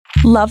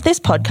Love this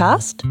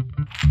podcast?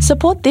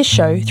 Support this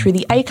show through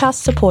the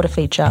Acast supporter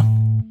feature.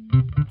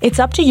 It's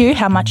up to you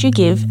how much you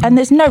give, and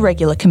there's no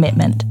regular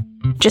commitment.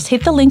 Just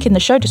hit the link in the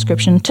show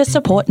description to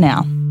support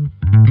now.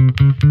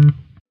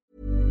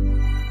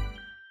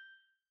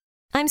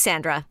 I'm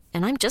Sandra,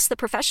 and I'm just the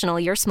professional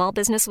your small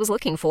business was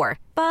looking for.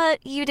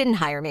 But you didn't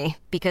hire me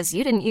because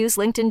you didn't use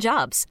LinkedIn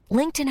Jobs.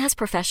 LinkedIn has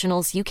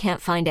professionals you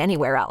can't find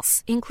anywhere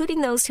else,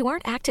 including those who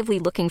aren't actively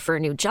looking for a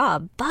new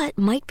job, but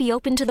might be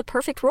open to the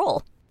perfect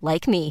role,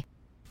 like me.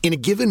 In a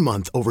given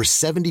month, over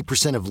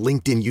 70% of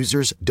LinkedIn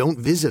users don't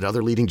visit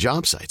other leading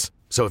job sites.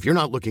 So if you're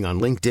not looking on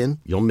LinkedIn,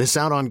 you'll miss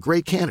out on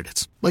great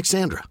candidates like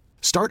Sandra.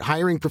 Start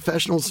hiring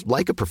professionals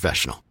like a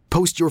professional.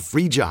 Post your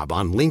free job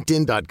on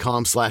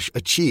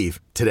linkedin.com/achieve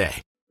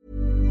today.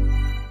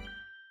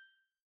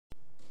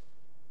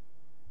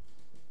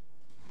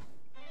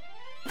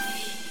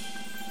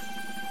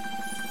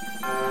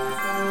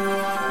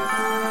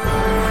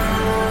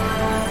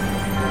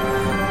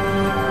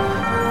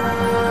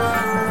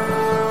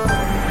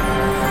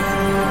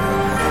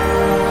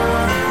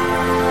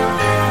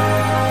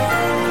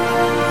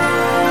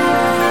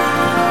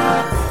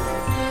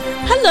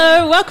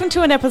 Hello, welcome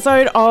to an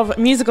episode of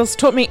Musicals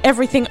Taught Me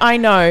Everything I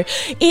Know.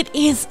 It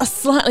is a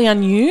slightly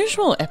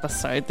unusual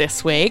episode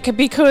this week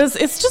because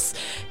it's just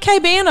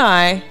KB and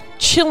I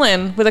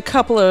chilling with a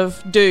couple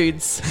of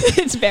dudes.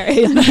 It's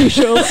very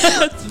unusual.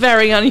 It's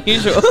very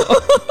unusual.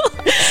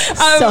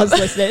 Soz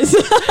listeners.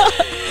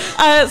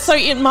 So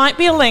it might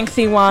be a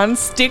lengthy one.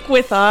 Stick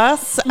with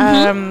us.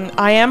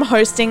 I am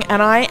hosting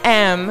and I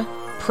am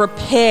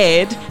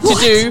prepared to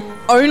do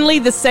only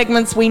the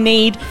segments we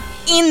need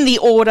in the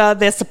order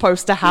they're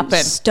supposed to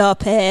happen.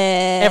 Stop it.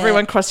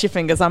 Everyone cross your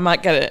fingers. I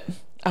might get it.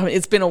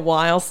 It's been a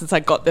while since I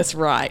got this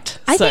right.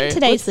 I think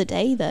today's the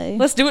day, though.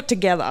 Let's do it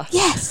together.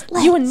 Yes,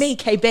 let's. You and me,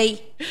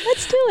 KB.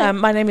 Let's do it.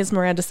 My name is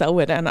Miranda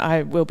Selwood and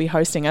I will be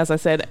hosting, as I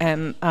said,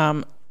 and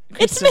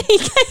it's me,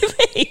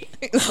 KB.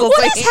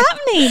 What is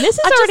happening? This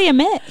is already a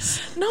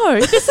mess. No,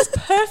 this is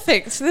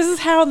perfect. This is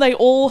how they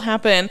all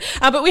happen.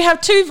 But we have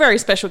two very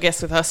special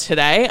guests with us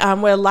today.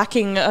 We're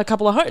lacking a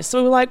couple of hosts.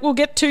 So we're like, we'll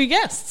get two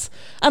guests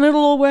and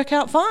it'll all work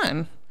out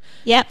fine.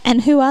 Yep.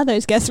 And who are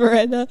those guests,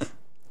 Miranda?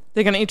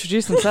 They're going to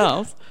introduce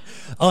themselves.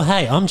 Oh,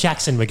 hey, I'm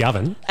Jackson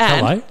McGovern.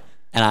 Hello.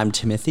 And I'm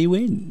Timothy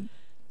Wynn.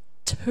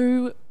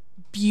 Two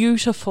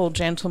beautiful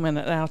gentlemen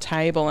at our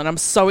table, and I'm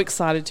so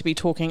excited to be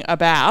talking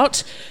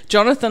about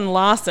Jonathan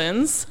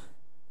Larson's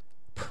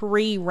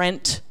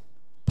pre-rent,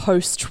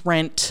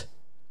 post-rent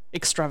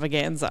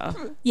extravaganza.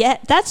 Yeah,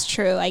 that's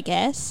true, I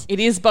guess. It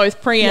is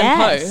both pre and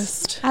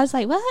post. I was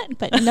like, what?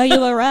 But no, you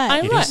were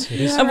right. I'm right.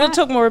 It is. And we'll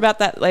talk more about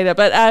that later.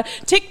 But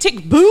tick,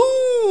 tick,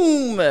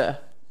 boom.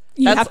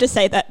 You have to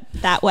say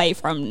that way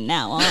from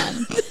now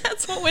on.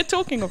 That's what we're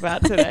talking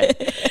about today.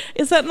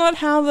 Is that not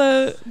how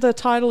the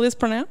title is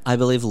pronounced? I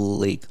believe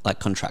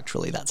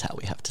contractually that's how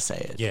we have to say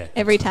it. Yeah.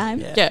 Every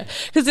time? Yeah.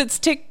 Because it's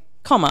tick,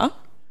 comma,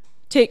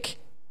 tick,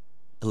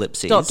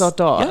 ellipses.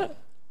 dot. Yeah.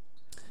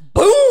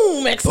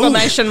 Boom!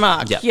 Exclamation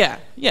mark. Yep.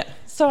 Yeah.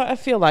 So I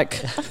feel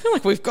like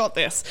we've got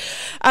this.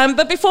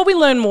 But before we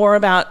learn more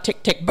about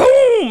tick, tick,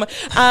 boom,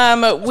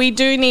 we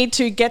do need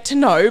to get to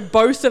know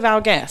both of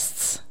our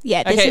guests.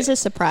 Yeah, this is a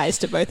surprise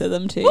to both of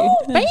them too. Ooh,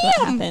 That's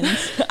what bam!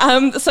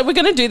 happens. So we're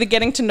going to do the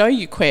getting to know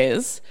you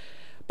quiz,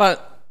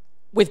 but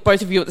with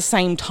both of you at the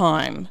same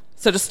time.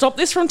 So to stop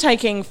this from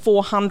taking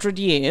 400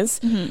 years,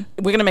 we're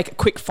going to make it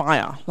quick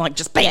fire. Like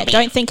just bam, Yeah, bam.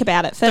 don't think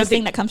about it. First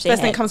thing that comes to your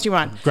First thing head. comes to your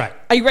mind. Great.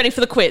 Are you ready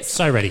for the quiz?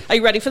 So ready. Are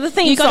you ready for the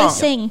theme You song? got to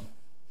sing.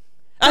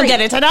 I'm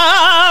getting to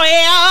know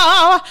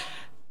you.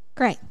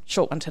 Great.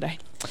 Short one today.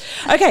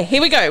 Okay,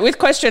 here we go with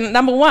question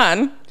number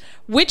 1.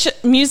 Which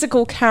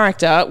musical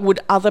character would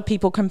other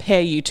people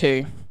compare you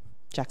to?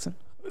 Jackson.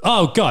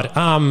 Oh, God.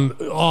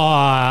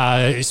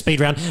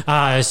 Speed round.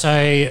 So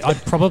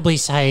I'd probably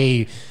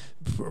say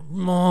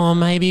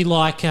maybe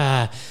like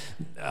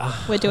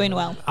We're doing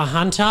well. a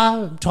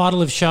hunter,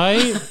 title of show.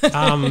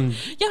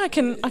 Yeah, I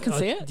can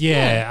see it.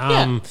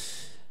 Yeah.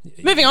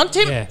 Moving on,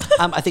 Tim. Yeah.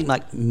 I think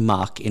like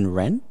Mark in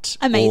Rent.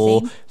 Amazing.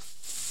 Or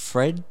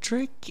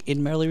Frederick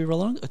in Merrily We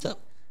Roll Along. Is that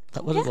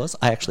what it was?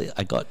 I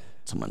got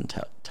someone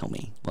to tell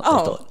me what they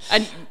thought.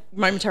 I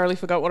momentarily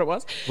forgot what it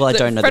was. Well, I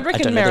don't know. Frederick I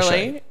don't and know the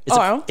Merrily.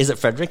 show. Is it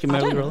Frederick in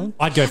Merrily We Roll Along?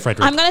 I'd go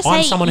Frederick. I'm gonna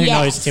say someone who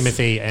yes. knows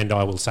Timothy, and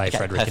I will say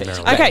Frederick and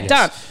perfect. Marilyn. Okay, Yes.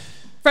 done.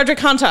 Frederick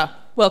Hunter,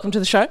 welcome to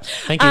the show.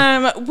 Thank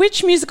you.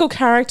 Which musical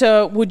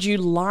character would you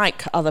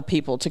like other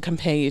people to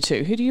compare you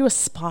to? Who do you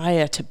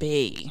aspire to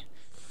be?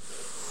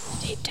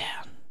 Deep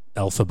down.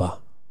 Elphaba.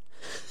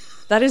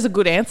 That is a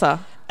good answer.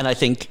 And I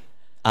think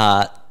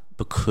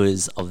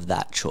because of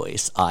that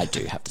choice, I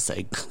do have to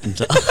say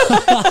Glinda.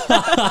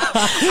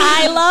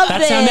 I love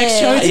That's this. our next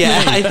show.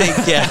 Yeah, I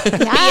think,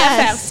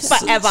 Yes.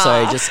 Forever.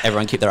 So just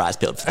everyone keep their eyes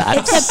peeled for that.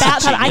 It's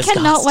about time. I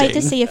cannot wait to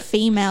Disgusting. see a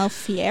female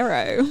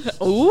Fiero.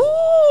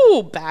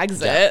 Ooh,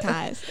 bags it.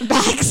 Guys,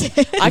 backs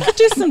it. I could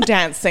do some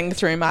dancing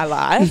through my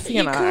life,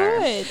 you know.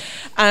 could.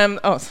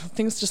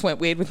 Things just went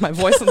weird with my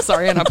voice. I'm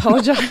sorry and I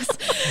apologise.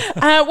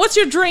 What's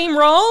your dream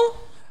role?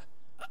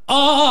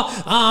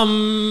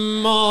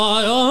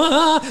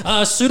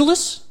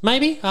 Pseudolus,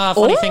 maybe.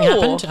 Funny thing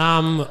happened.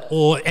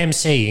 Or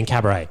MC in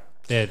Cabaret.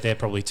 They're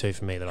probably two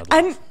for me that I'd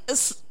love.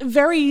 And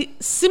very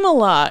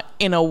similar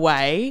in a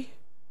way,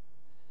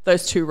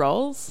 those two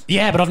roles.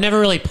 Yeah, but I've never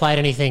really played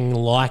anything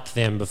like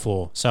them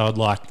before, so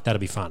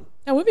that'd be fun.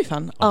 That would be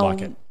fun. I'd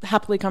like it.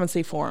 Happily come and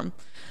see Forum.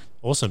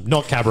 Awesome.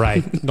 Not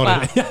Cabaret.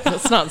 Wow.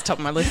 That's not at the top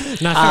of my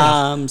list. No, fair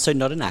enough. So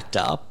not an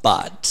actor,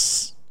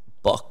 but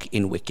Bok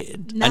in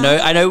Wicked. No.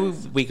 I know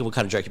we were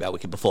kind of joking about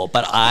Wicked before,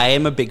 but I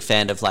am a big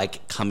fan of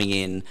like coming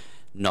in,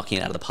 knocking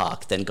it out of the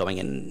park, then going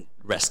and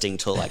resting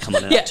till like come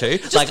on in Act 2.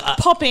 Just Like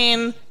pop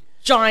in,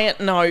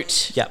 giant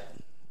note. Yep.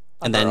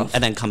 And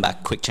then come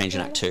back, quick change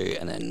in Act 2,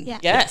 and then Yeah.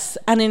 Yes,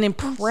 and an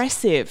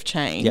impressive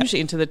change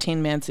into the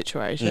Tin Man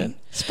situation.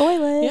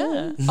 Spoilers.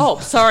 Yeah. Oh,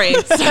 sorry.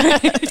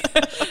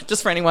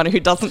 Just for anyone who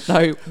doesn't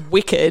know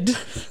Wicked.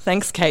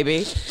 Thanks,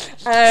 KB.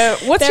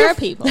 What's There your are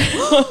people.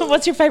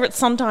 What's your favourite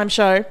Sondheim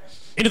show?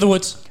 Into the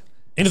Woods.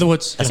 Into the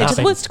Woods. Into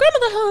the Woods,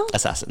 Grandmother Hall.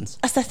 Assassins.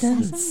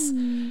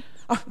 Assassins.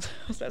 Oh, I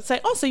was about to say,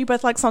 so you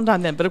both like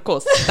Sondheim then, but of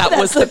course, that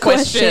was the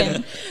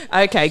question.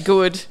 Okay,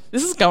 good.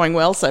 This is going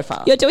well so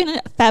far. You're doing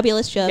a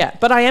fabulous job. Yeah,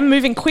 but I am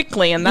moving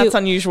quickly, and that's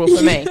unusual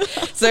for me.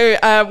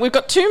 So we've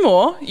got two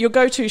more. Your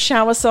go-to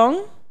shower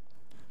song.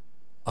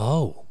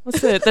 Oh.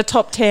 What's the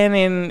top 10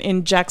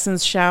 in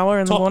Jackson's shower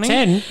in the Top morning?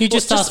 10? You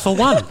just asked for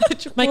one.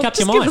 Make up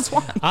your mind. Give us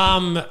one.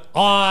 I'm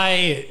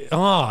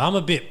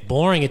a bit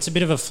boring. It's a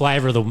bit of a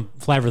flavour of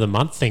the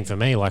month thing for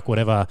me, like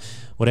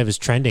whatever's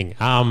trending.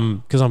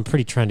 Because I'm a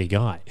pretty trendy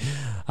guy.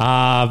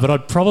 But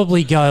I'd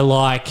probably go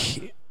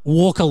like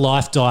Walk a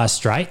Life, Dire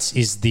Straits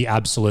is the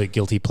absolute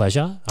guilty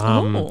pleasure.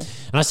 And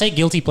I say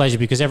guilty pleasure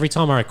because every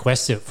time I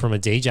request it from a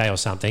DJ or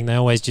something, they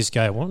always just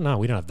go, well, no,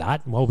 we don't have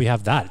that. Well, we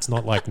have that. It's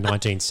not like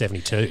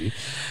 1972.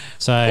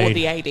 So, Or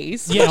the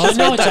 80s. Yeah, I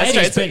know it's Dire 80s,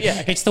 Straits,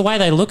 but it's the way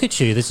they look at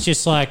you. That's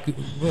just like,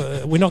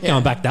 we're not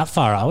going back that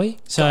far, are we?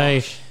 So,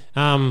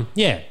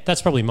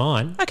 that's probably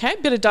mine. Okay,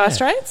 bit of Dire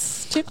Straits.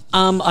 Tip.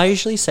 I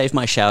usually save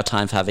my shower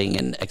time for having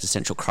an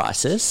existential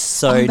crisis,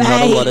 so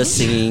not a lot of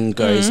singing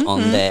goes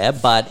on there.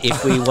 But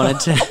if we wanted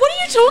to, What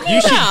are you talking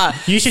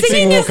about? You should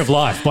sing Walk of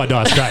Life by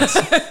Dire Straits.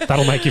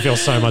 That'll make you feel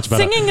so much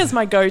better. Singing is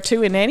my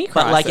go-to in any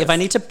crisis. but like if I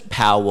need to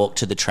power walk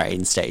to the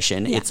train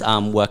station, it's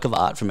Work of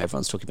Art from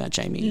Everyone's Talking About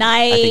Jamie.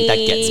 Nice. I think that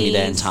gets me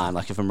there in time.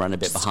 Like if I'm running a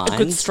bit behind, a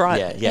good strut.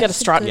 Yeah, You get a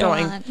strut Good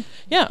going. one.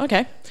 Yeah,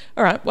 okay.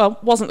 All right. Well,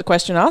 wasn't the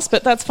question asked,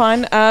 but that's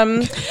fine.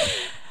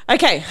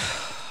 Okay.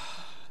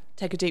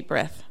 Take a deep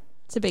breath.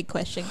 It's a big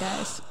question,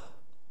 guys.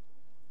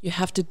 You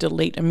have to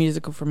delete a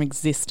musical from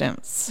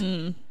existence.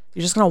 You're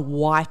just going to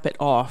wipe it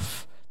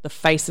off the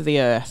face of the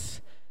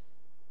earth.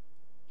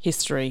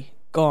 History,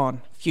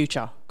 gone.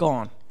 Future,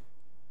 gone.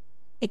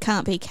 It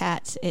can't be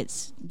Cats.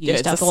 It's Yeah,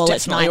 used it's up all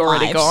its definitely 9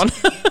 already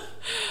lives. gone.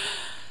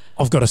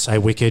 I've got to say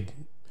Wicked.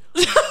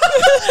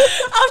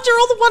 After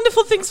all the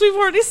wonderful things we've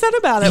already said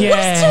about it. Yeah. What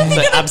is Timothy so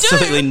going to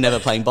absolutely do? never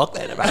playing Bok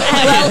then. Right?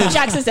 Well,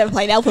 Jackson's never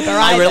played Alphabet either.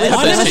 I really hope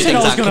I those never two said I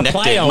things was aren't gonna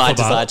play connected. My Alphabet.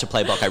 desire to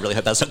play Bok, I really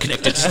hope that's not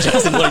connected to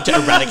Jackson wanting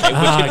to eradicate Wicked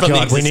Oh, from the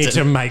God, we need existence.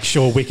 to make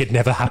sure Wicked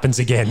never happens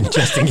again,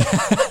 just in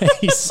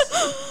case.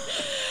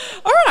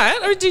 All right.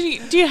 Or do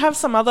you have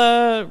some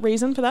other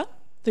reason for that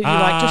you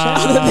like to share?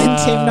 Other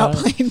than Tim not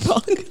playing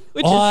Bog,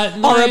 which is No,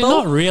 horrible.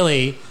 not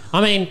really.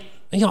 I mean,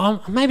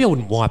 maybe I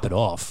wouldn't wipe it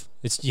off.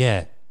 It's,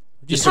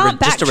 Just can't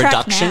just a backtrack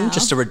reduction. now.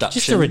 Just a reduction.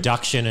 just a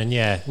reduction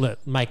and,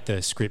 make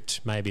the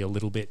script maybe a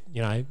little bit,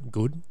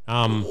 good.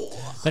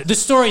 The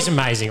story's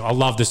amazing. I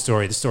love the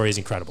story. The story is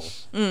incredible.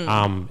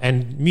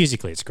 And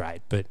musically it's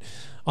great. But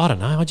I don't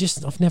know.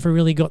 I've never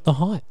really got the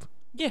hype.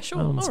 Yeah,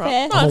 sure. All fair.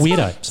 right. I'm a weirdo.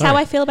 That's how Sorry.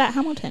 I feel about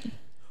Hamilton.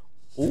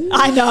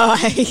 I know. I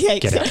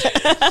hate Get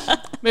it.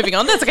 out. Moving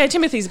on. That's okay.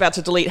 Timothy's about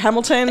to delete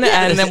Hamilton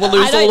and then we'll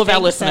lose I don't all of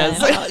our think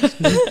so.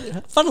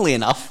 listeners. Funnily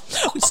enough,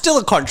 still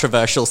a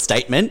controversial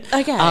statement.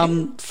 Okay.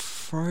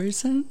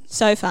 Frozen?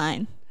 So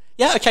fine.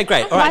 Yeah, okay,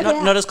 great. All right, Right,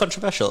 yeah. not as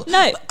controversial.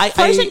 No,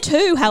 Frozen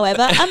 2,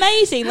 however,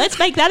 amazing. Let's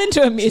make that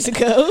into a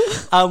musical.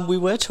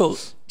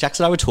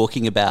 Jackson and I were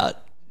talking about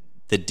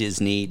the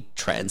Disney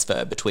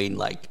transfer between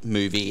like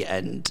movie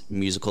and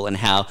musical and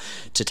how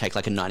to take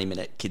like a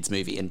 90-minute kids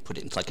movie and put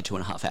it into like a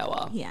 2.5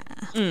 hour. Yeah.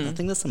 I think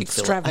there's some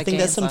filler. I think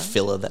there's some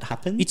filler that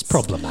happens. It's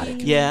problematic.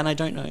 Yeah, and I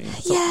don't know.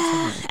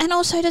 Yeah. And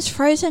also, does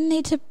Frozen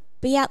need to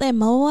be out there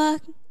more?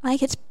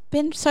 Like, it's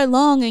been so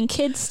long and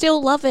kids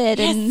still love it.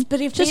 and but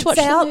if just it's watch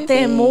the out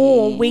there movie.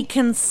 more, we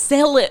can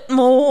sell it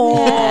more.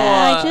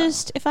 Yeah,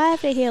 if I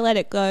have to hear Let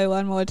It Go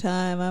one more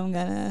time, I'm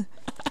gonna.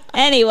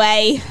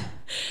 Anyway,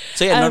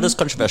 So yeah, not as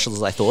controversial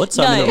as I thought.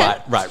 So I'm in no.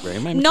 the right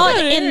room. I'm not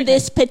correct. in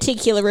this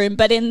particular room,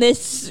 but in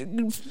this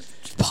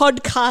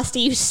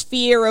podcasty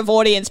sphere of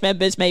audience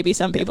members, maybe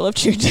some people have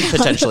tuned out.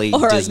 Potentially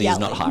or are Disney's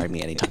not yelling. hiring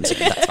me anytime soon.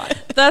 That's fine.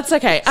 That's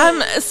okay.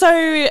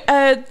 So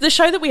the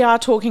show that we are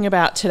talking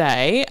about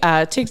today,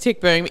 Tick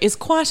Tick Boom, is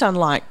quite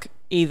unlike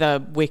either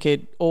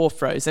Wicked or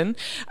Frozen.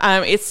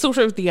 It's sort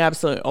of the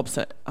absolute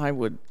opposite, I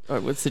would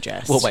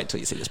suggest. We'll wait till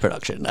you see this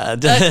production.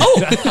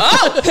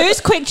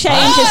 Whose quick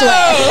change is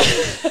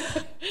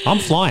where? I'm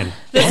flying. I'm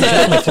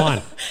definitely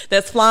flying.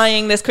 There's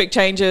flying, there's quick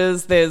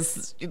changes,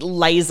 there's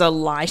laser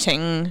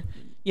lighting.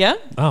 Yeah?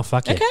 Oh,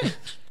 fuck yeah. Okay.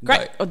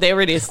 Great. Oh,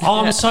 there it is. Oh,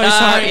 I'm so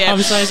sorry. yeah.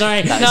 I'm so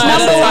sorry. No,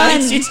 Number one.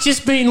 It's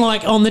just been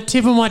like on the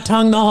tip of my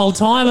tongue the whole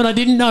time, and I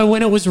didn't know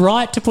when it was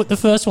right to put the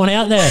first one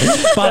out there.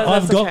 But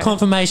I've got okay.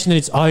 confirmation that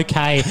it's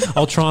okay.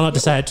 I'll try not to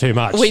say it too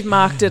much. We've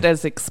marked it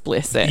as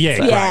explicit. Yeah, so-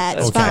 great. Yeah,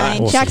 it's Okay,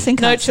 fine. awesome. Jackson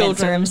No can't censor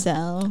children.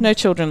 himself. No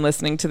children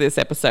listening to this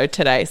episode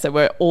today, so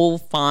we're all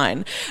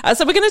fine.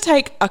 So we're going to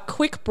take a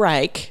quick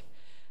break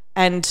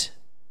and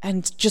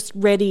just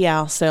ready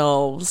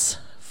ourselves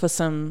for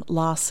some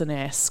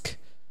Larson-esque.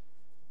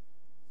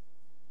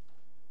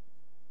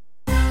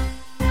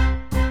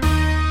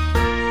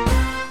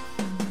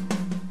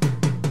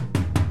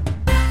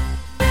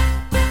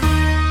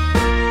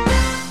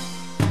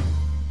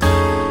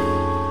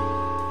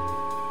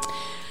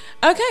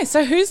 Okay,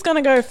 so who's going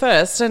to go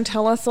first and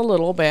tell us a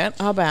little bit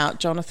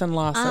about Jonathan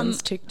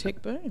Larson's Tick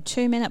Tick Boom?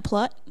 2-minute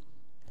plot.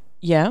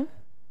 Yeah?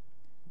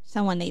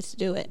 Someone needs to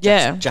do it.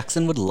 Yeah.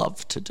 Jackson would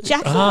love to do.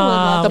 Jackson would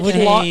love The to.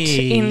 plot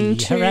Hey, in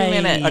 2 hooray.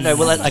 minutes. Oh, no,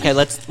 well,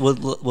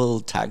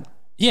 we'll tag.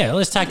 Yeah,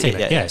 let's tag team it.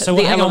 Yeah. Yeah. So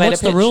The hang on, elevator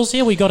what's the pitch. rules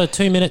here? We got a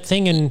 2-minute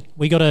thing, and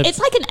we got a. It's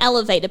like an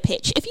elevator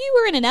pitch. If you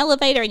were in an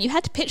elevator and you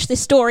had to pitch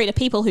this story to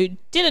people who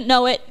didn't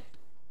know it,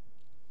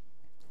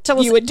 Tell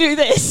us you would do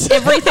this.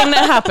 everything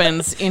that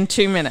happens in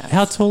 2 minutes.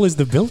 How tall is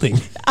the building?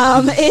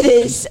 It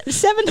is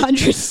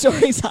 700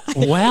 stories high.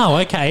 Wow.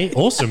 Okay.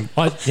 Awesome.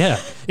 Yeah.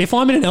 If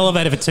I'm in an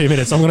elevator for 2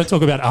 minutes, I'm going to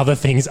talk about other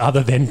things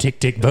other than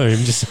Tick Tick Boom,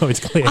 just so it's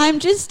clear. I'm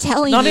just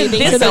telling Not you in these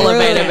this are the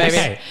elevator, rules. baby.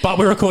 Okay, but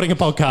we're recording a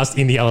podcast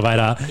in the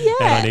elevator, Yeah.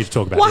 and I need to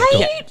talk about Why it. are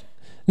Cool. you?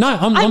 No,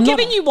 I'm I'm not,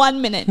 giving you 1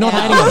 minute not now.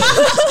 hating on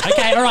it.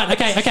 Okay, all right,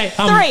 okay. 3,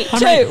 I'm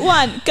 2, ready.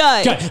 1,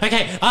 go. Go.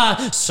 Okay,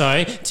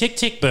 so Tick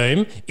Tick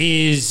Boom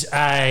is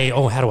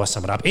how do I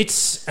sum it up?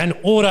 It's an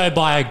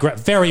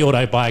very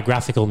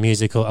autobiographical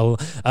musical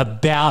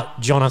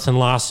about Jonathan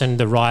Larson,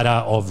 the writer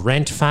of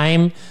Rent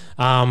fame.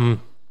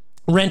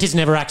 Rent is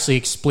never actually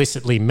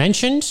explicitly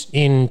mentioned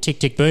in Tick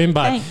Tick Boom,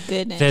 but Thank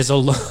goodness. there's a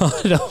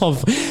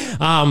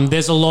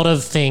lot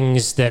of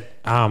things that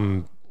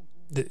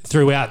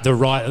throughout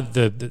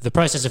the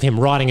process of him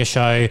writing a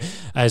show,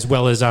 as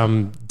well as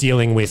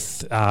dealing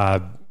with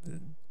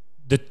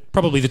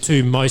probably the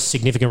two most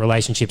significant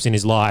relationships in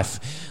his life.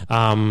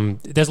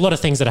 There's a lot of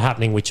things that are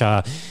happening which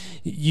are,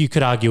 you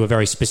could argue, are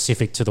very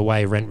specific to the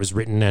way Rent was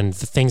written and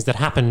the things that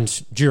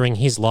happened during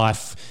his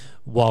life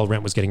while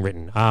Rent was getting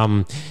written.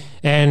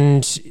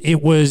 And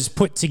it was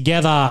put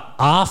together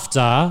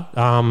after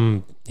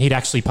he'd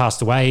actually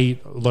passed away.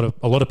 A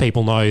lot of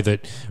people know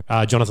that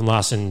Jonathan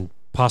Larson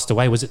passed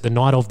away. Was it the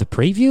night of the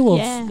preview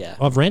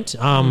of Rent?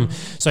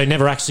 So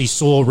never actually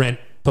saw Rent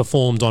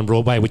performed on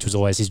Broadway, which was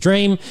always his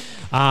dream.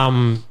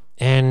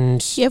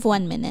 And You have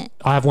 1 minute.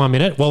 I have 1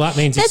 minute. Well, that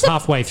means it's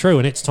halfway through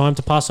and it's time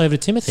to pass over to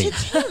Timothy.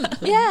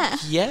 Yeah.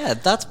 Yeah,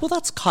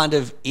 that's kind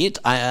of it.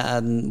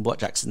 What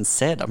Jackson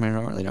said. I mean, I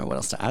don't really know what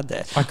else to add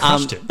there. I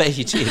crushed it. But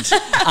he did.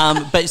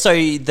 But so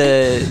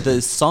the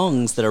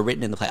songs that are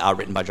written in the play are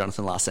written by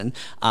Jonathan Larson,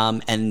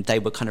 and they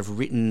were kind of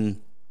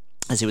written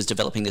as he was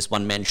developing this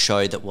one-man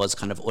show that was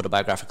kind of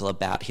autobiographical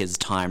about his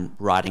time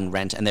writing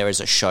Rent. And there is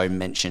a show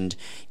mentioned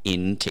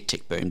in Tick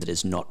Tick Boom that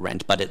is not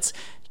Rent, but it's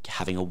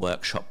having a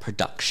workshop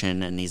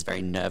production, and he's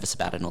very nervous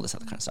about it and all this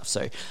other kind of stuff.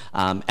 So,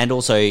 and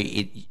also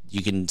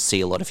you can see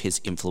a lot of his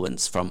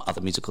influence from other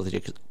musical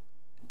theatre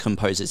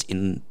composers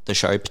in the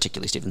show,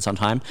 particularly Stephen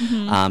Sondheim.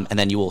 And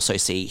then you also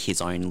see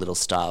his own little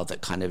style that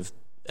kind of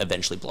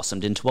eventually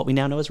blossomed into what we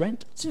now know as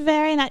Rent. It's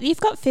very nice. You've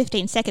got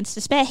 15 seconds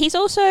to spare. He's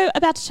also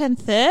about to turn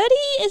 30.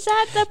 Is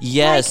that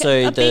the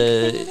So a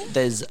big thing?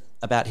 there's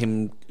about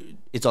him.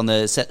 It's on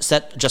the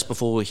set just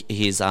before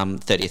his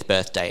 30th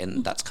birthday,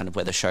 and that's kind of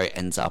where the show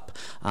ends up.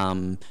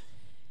 And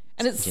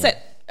it's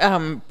set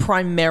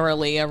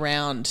primarily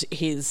around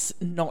his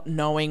not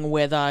knowing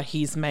whether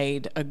he's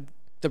made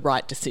the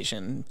right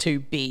decision to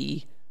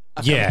be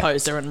a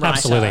composer and writer.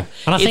 Absolutely.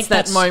 And I it's think that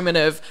that's moment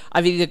of,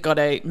 I've either got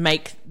to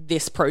make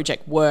this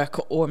project work,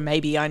 or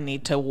maybe I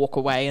need to walk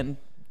away and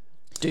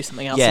do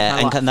something else. Yeah,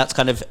 with my life. and that's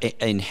kind of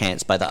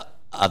enhanced by the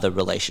other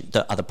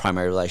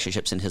primary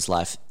relationships in his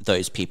life.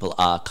 Those people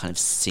are kind of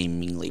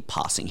seemingly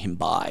passing him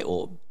by,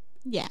 or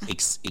Yeah.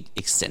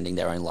 extending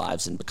their own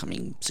lives and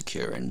becoming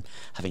secure and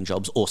having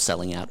jobs, or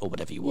selling out, or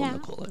whatever you want to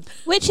call it.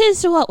 Which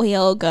is what we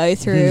all go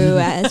through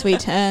as we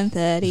turn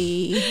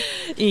 30.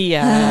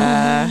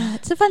 Yeah.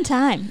 It's a fun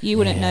time. You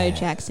wouldn't know,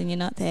 Jackson. You're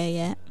not there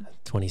yet.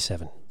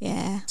 27.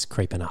 Yeah. It's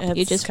creeping up. It's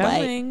You just wait.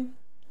 coming.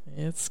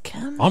 It's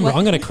coming. I'm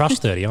going to crush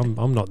 30.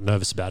 I'm not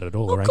nervous about it at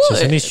all, or anxious.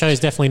 good. And this show's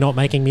definitely not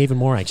making me even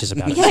more anxious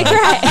about it. Yeah, So,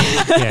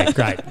 great. yeah,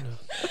 great.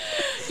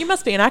 You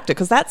must be an actor,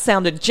 because that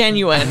sounded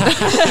genuine. He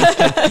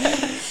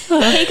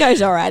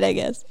goes all right, I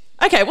guess.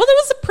 Okay, well, there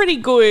was a pretty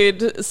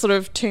good sort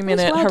of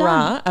 2-minute well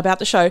hurrah done. about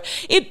the show.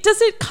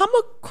 Does it come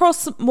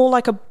across more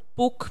like a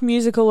book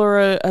musical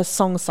or a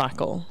song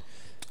cycle?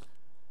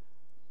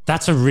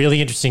 That's a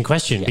really interesting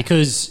question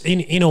because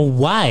in a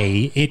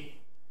way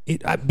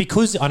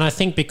I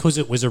think because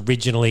it was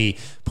originally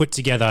put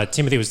together,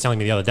 Timothy was telling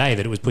me the other day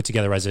that it was put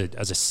together as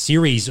a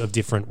series of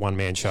different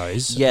one-man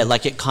shows. Yeah,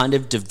 like it kind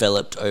of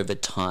developed over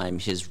time,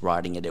 his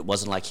writing it. It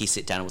wasn't like he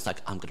sat down and was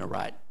like, I'm going to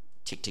write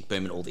Tick, Tick,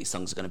 Boom and all these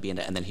songs are going to be in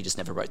it, and then he just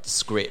never wrote the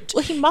script.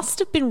 Well, he must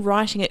have been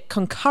writing it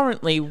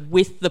concurrently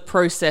with the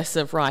process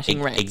of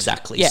writing Rent.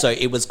 Exactly. Yeah. So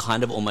it was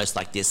kind of almost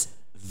like this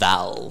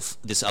valve,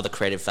 this other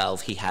creative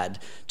valve he had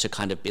to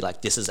kind of be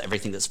like, this is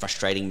everything that's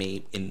frustrating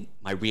me in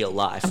my real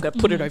life. I'm going to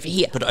put it over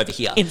here. Put it over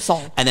here. In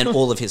song. And then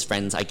all of his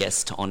friends, I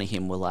guess, to honour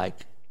him were like,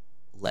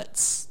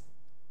 this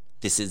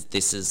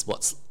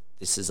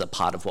is a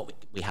part of what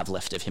we have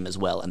left of him as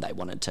well, and they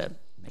wanted to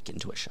make it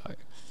into a show.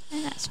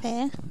 And that's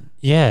fair.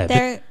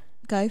 Yeah.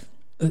 Go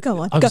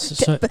on.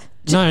 No. But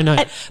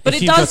If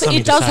it you've got does. something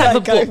It to does say. have a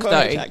Go, book go,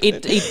 though.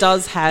 Jackson. It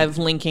does have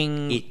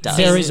linking. It does.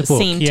 There is a book,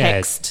 scene yeah.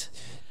 text.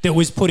 That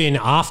was put in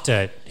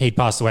after he'd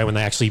passed away, when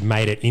they actually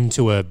made it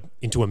into a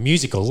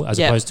musical as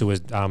Yeah. opposed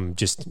to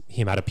just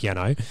him at a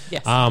piano.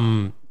 Yes.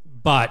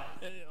 But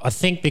I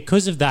think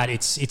because of that,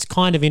 it's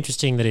kind of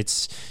interesting that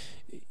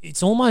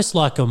it's almost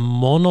like a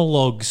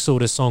monologue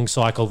sort of song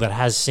cycle that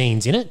has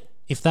scenes in it,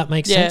 if that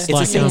makes Yeah. sense. It's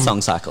a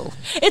sing-song cycle.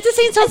 It's a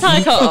scene song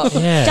cycle.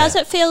 Yeah. Does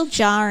it feel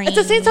jarring? It's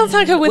a scene-song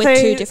cycle with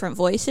two different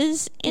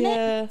voices in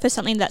Yeah. it for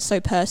something that's so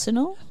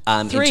personal.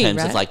 Three, in terms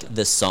right? of like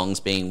the songs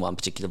being one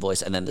particular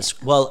voice, and then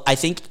I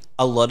think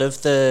a lot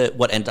of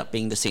what ended up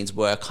being the scenes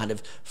were kind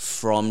of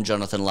from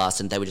Jonathan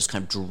Larson. They were just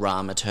kind of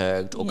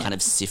dramaturged or kind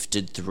of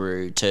sifted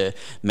through to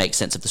make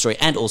sense of the story,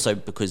 and also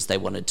because they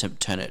wanted to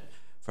turn it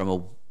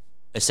from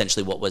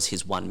essentially what was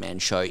his one-man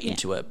show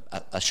into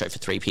a show for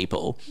three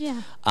people.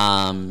 Yeah.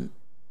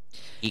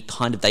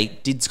 They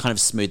did kind of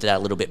smooth it out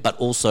a little bit, but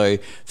also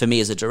for me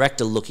as a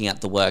director looking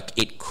at the work,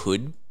 it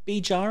could be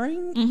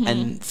jarring. Mm-hmm.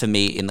 And for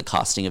me in the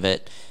casting of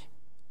it,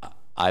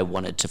 I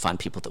wanted to find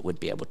people that would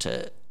be able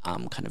to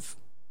kind of,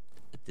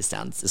 this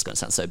going to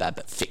sound so bad,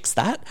 but fix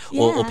that,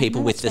 or Yeah,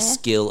 people no, with the that's fair.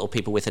 skill, or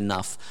people with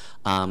enough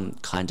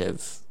kind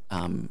of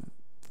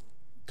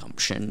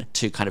gumption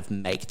to kind of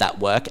make that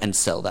work and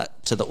sell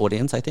that to the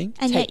audience, I think.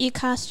 And yet you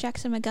cast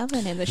Jackson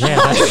McGovern in the show. Yeah,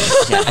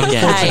 that's,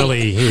 Again,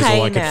 unfortunately, here's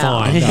all I could now.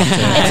 find.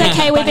 It's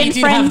okay, we've But he been did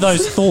friends. have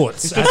those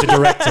thoughts as a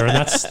director, and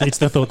it's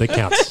the thought that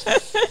counts.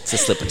 it's a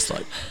slippery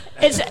slope.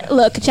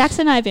 Look,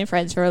 Jackson and I have been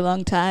friends for a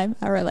long time.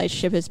 Our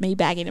relationship is me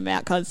bagging him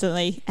out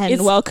constantly, and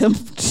It's- welcome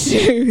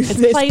to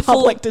this playful.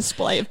 public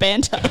display of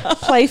banter.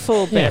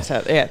 Playful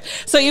better, yeah.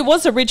 So it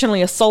was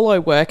originally a solo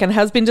work and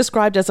has been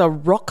described as a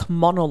rock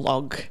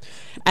monologue,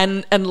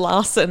 and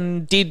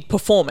Larson did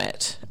perform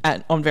it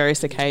on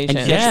various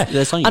occasions. Yeah,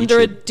 that's on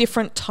under a YouTube.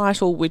 different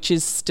title, which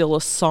is still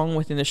a song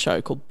within the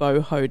show called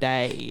Boho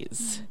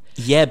Days.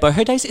 Yeah,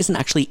 Boho Days isn't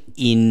actually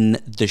in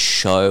the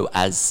show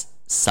as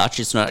such.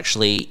 It's not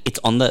actually, it's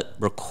on the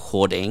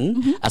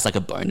recording as like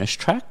a bonus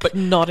track, But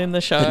not in the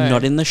show. but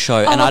not in the show.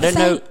 And I don't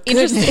know.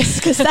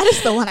 because that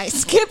is the one I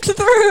skipped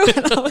through,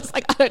 and I was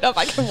like, I don't know if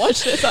I can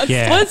watch this.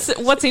 Yeah. What's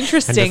And the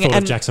interesting thought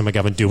of Jackson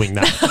McGovern doing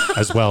that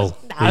as well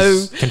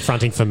is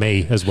confronting for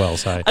me as well.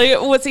 So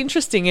what's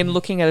interesting in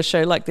looking at a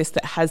show like this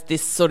that has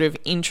this sort of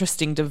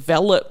interesting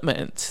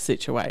development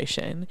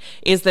situation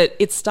is that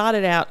it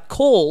started out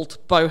called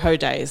Boho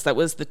Days. That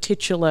was the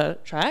titular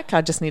track.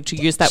 I just need to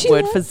use that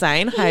word for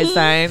Zane. Hi,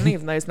 Zane,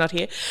 even though he's not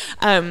here.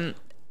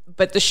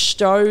 But the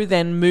show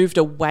then moved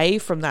away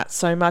from that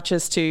so much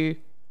as to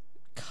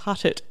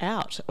cut it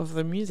out of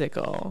the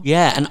musical.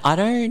 Yeah, and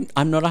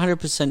I'm not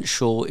 100%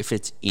 sure if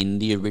it's in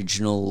the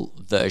original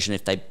version,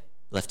 if they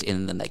left it in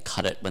and then they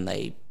cut it when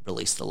they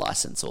released the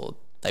license, or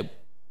the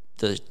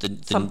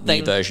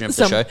new version of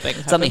the show.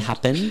 Something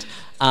happened.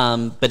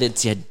 But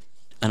it's, and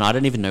I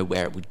don't even know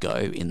where it would go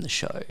in the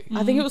show.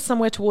 I think it was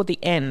somewhere toward the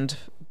end,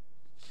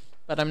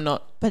 but I'm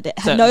not. But it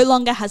certain. no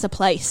longer has a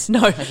place.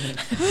 No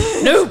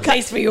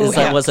place for you.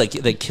 So it was like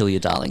the Kill Your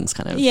Darlings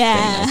kind of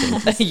Yeah. thing, I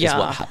think, is Yeah.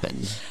 what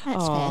happened.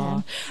 That's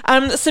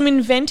fair. Some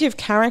inventive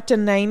character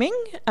naming.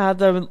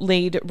 The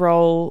lead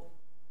role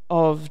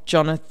of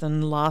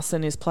Jonathan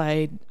Larson is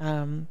played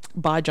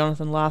by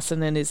Jonathan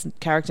Larson, and his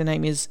character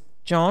name is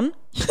John.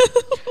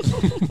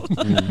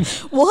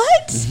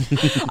 What?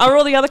 Are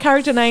all the other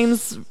character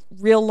names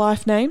real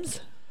life names?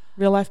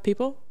 Real life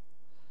people?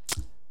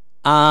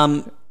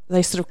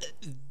 They sort of.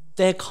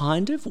 They're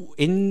kind of,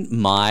 in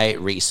my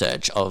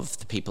research of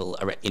the people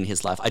in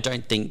his life,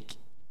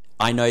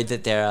 I know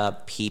that there are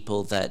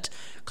people that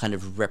kind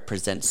of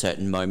represent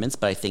certain moments,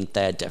 but I think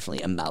they're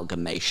definitely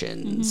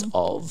amalgamations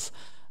of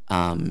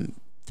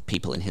the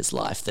people in his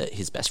life, that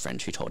his best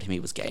friend who told him he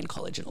was gay in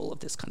college and all of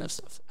this kind of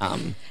stuff.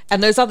 And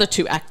those other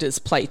two actors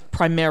play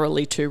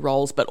primarily two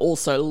roles, but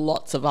also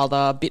lots of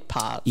other bit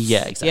parts.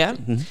 Yeah,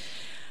 exactly. Yeah?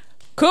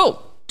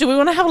 Cool. Do we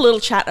want to have a little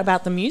chat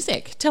about the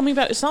music? Tell me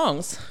about your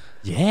songs.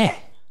 yeah.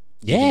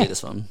 You can do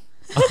this one.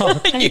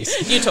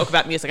 You talk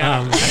about music.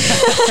 I'm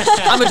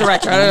a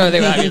director. I don't know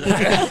anything about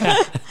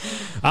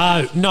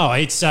music. No,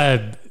 it's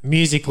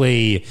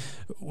musically.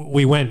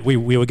 We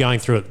were going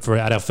through it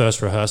at our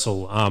first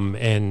rehearsal,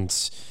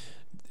 and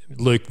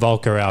Luke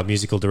Volker, our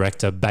musical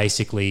director,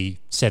 basically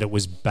said it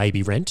was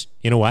baby rent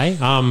in a way,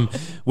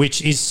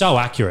 which is so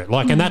accurate.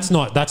 Like, and that's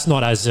not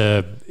as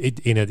in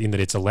that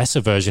it's a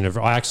lesser version of.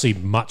 I actually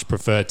much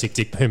prefer Tick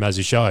Tick Boom as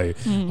a show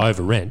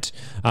over Rent,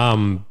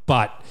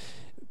 but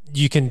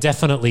you can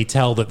definitely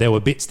tell that there were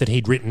bits that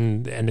he'd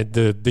written, and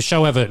the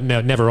show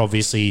never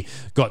obviously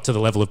got to the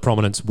level of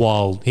prominence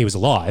while he was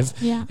alive.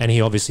 Yeah. And he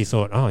obviously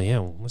thought, oh yeah,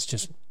 well, let's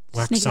just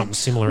whack Sneak something it.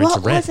 similar What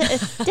into Rent. was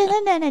it?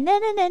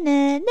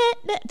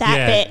 That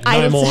Yeah, bit. No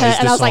I More was hurt, is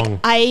and the I was like, song.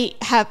 I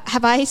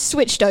have I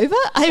switched over?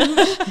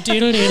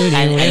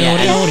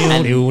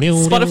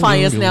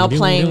 Spotify is now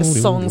playing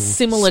songs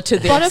similar to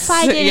this.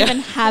 Spotify didn't Yeah. even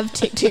have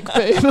Tick Tick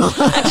Boom.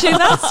 Actually,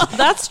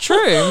 that's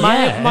true. My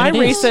and it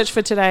is. research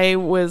for today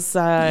was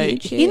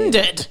YouTube.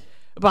 hindered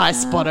by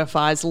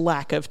Spotify's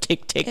lack of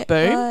Tick Tick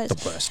Boom.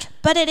 The worst.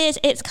 But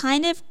it's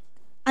kind of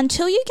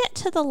until you get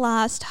to the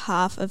last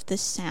half of the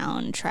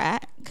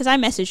soundtrack, because I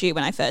messaged you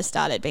when I first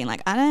started being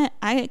like, I'm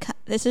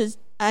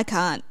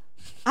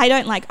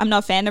not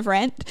a fan of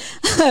Rent.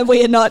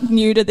 We are not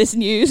new to this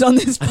news on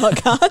this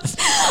podcast.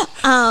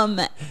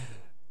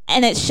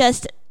 And it's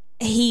just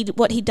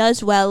what he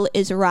does well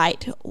is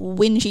write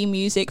whingy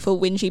music for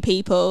whingy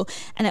people,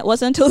 and it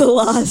wasn't until the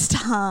last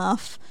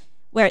half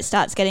where it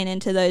starts getting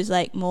into those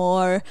like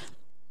more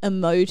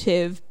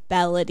emotive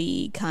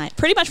ballady kind,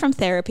 pretty much from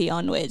Therapy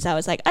onwards. I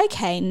was like,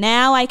 okay,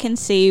 now I can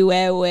see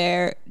where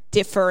we're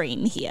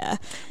differing here.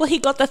 Well, he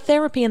got the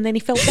therapy and then he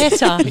felt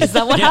better. Is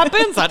that what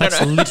happens? I don't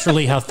That's know.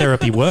 literally how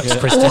therapy works,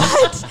 Kristen.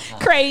 What?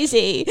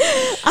 Crazy.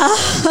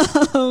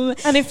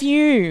 And if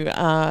you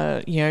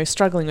are,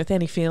 struggling with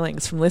any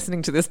feelings from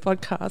listening to this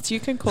podcast, you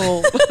can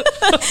call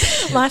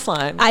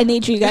Lifeline. I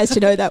need you guys to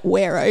know that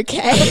we're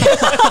okay.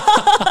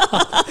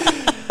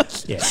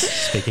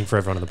 Yes, speaking for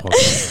everyone in the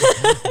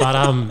podcast. But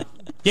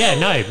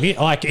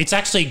it's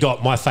actually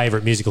got my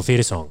favourite musical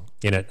theatre song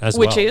in it as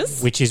Which well.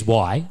 is? Which is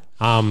Why.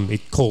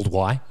 It's called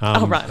Why.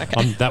 Oh, right,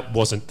 okay. That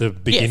wasn't the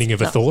beginning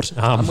of a no, thought.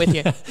 I'm with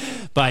you.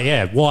 But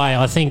yeah, Why.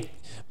 I think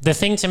the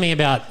thing to me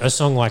about a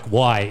song like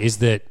Why is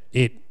that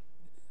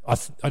I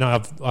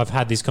know I've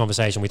had this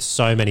conversation with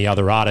so many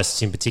other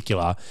artists in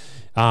particular.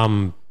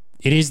 It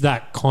is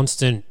that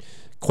constant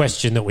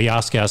question that we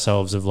ask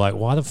ourselves of like,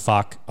 why the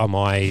fuck am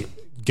I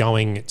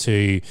going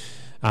to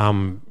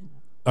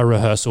a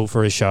rehearsal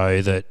for a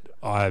show that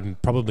I'm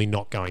probably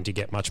not going to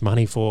get much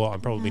money for?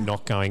 I'm probably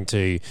not going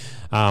to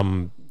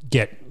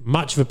get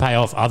much of a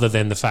payoff other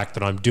than the fact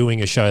that I'm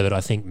doing a show that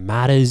I think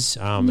matters.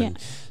 And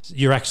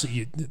you're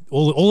actually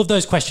all of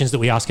those questions that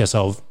we ask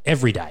ourselves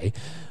every day.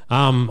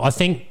 I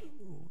think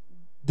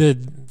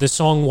the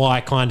song Why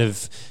kind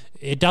of,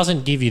 it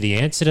doesn't give you the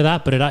answer to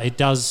that, but it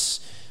does.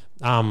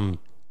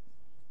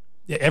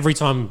 Every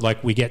time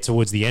like we get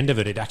towards the end of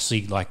it, it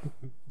actually like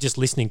just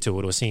listening to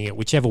it or seeing it,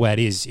 whichever way it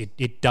is,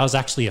 it does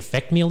actually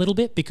affect me a little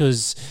bit,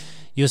 because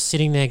you're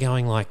sitting there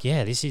going like,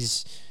 yeah, this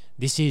is,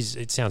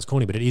 it sounds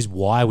corny, but it is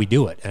why we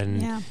do it.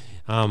 And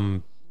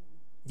I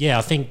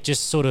think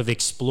just sort of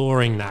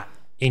exploring that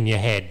in your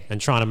head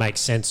and trying to make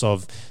sense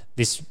of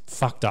this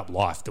fucked up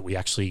life that we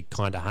actually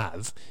kind of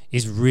have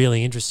is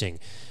really interesting.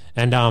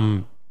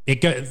 And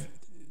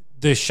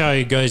the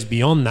show goes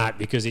beyond that,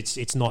 because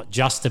it's not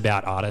just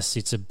about artists.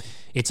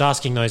 It's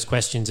asking those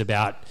questions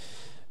about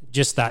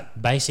just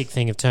that basic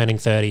thing of turning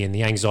 30 and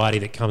the anxiety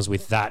that comes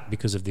with that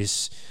because of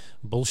this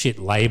bullshit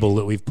label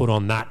that we've put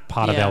on that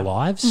part of our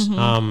lives,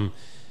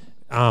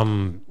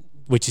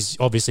 which is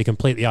obviously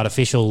completely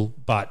artificial,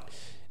 but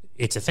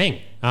it's a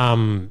thing.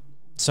 I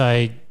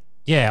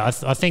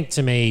think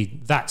to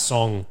me that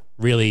song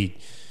really,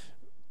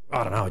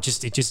 I don't know, it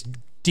just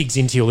digs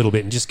into you a little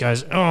bit and just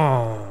goes,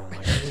 oh,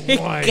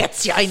 why? It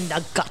gets you in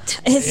the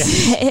gut.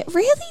 It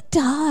really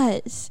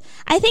does.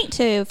 I think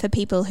too, for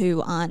people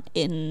who aren't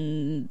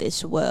in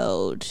this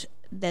world,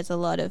 there's a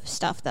lot of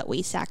stuff that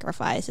we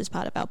sacrifice as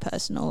part of our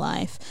personal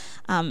life,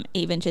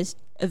 even just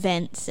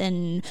events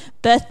and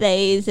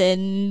birthdays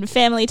and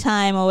family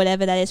time or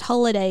whatever that is,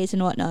 holidays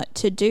and whatnot,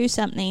 to do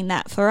something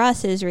that for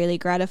us is really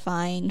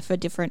gratifying for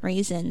different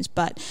reasons,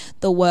 but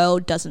the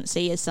world doesn't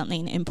see as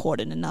something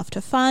important enough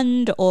to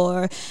fund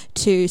or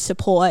to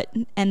support,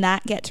 and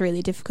that gets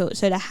really difficult.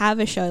 So to have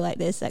a show like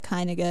this that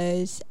kind of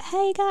goes,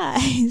 hey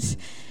guys,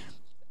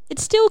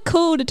 it's still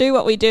cool to do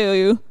what we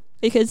do,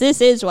 because this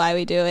is why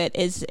we do it,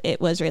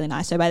 it was really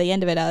nice. So by the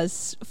end of it, I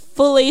was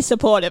fully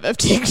supportive of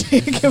Tick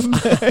Tick Boom.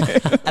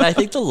 And I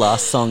think the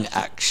last song,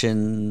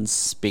 Actions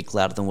Speak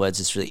Louder Than Words,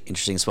 is really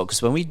interesting as well,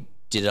 because when we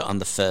did it on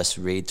the first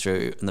read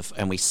through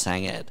and we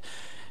sang it,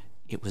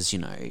 it was,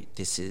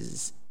 this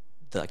is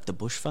the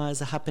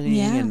bushfires are happening,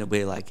 and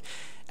we're like,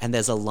 and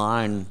there's a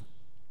line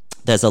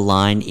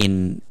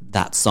in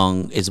that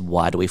song is,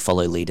 why do we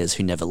follow leaders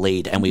who never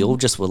lead? And we all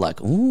just were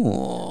like,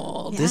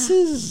 ooh, this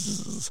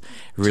is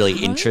really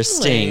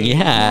interesting.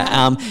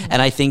 Yeah.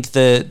 And I think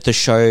the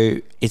show,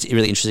 it's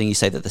really interesting you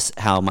say that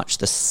how much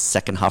the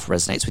second half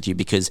resonates with you,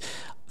 because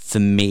for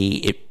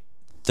me,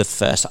 the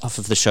first half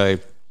of the show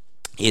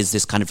is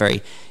this kind of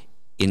very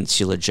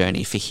insular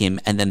journey for him,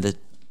 and then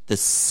the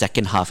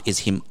second half is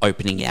him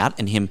opening out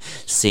and him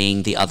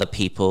seeing the other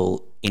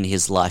people in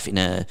his life in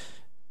a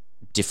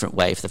different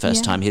way for the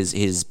first time,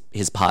 his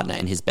partner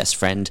and his best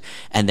friend,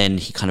 and then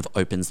he kind of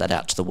opens that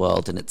out to the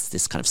world, and it's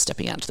this kind of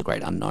stepping out into the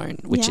great unknown,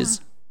 which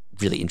is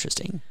really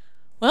interesting.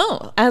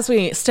 Well, as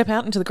we step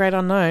out into the great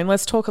unknown,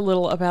 let's talk a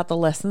little about the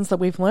lessons that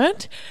we've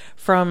learnt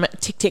from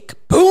Tick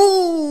Tick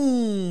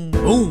Boom.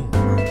 Boom.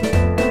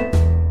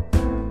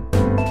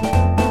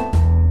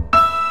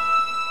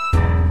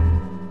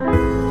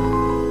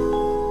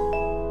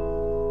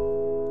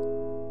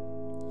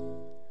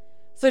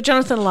 So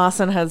Jonathan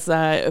Larson has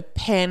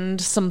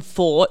penned some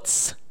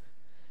thoughts,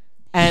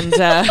 and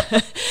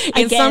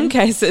in some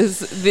cases,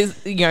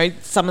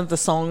 some of the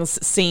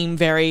songs seem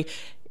very,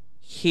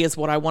 here's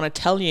what I want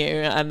to tell you,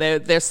 and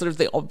they're sort of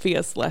the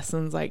obvious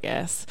lessons, I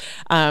guess.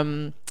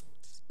 So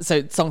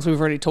songs we've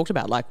already talked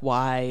about, like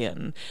Why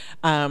and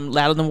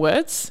Louder Than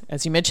Words,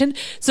 as you mentioned.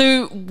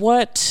 So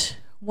what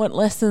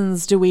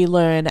lessons do we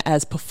learn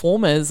as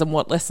performers, and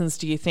what lessons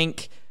do you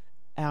think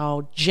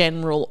our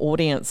general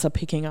audience are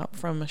picking up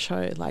from a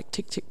show like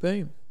Tick Tick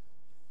Boom?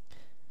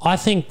 I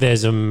think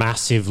there's a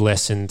massive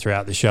lesson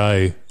throughout the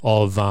show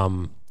of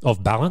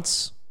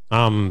balance,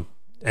 and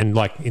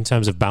like in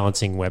terms of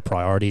balancing where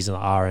priorities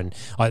are. And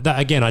I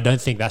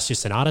don't think that's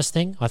just an artist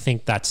thing. I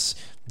think that's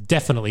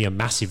definitely a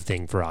massive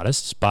thing for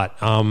artists. But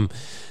I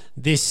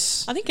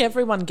think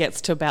everyone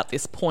gets to about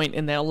this point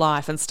in their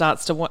life and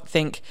starts to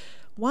think,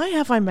 why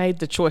have I made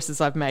the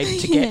choices I've made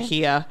to get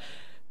here?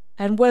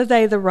 And were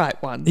they the right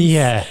ones?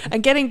 Yeah.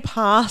 And getting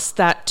past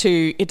that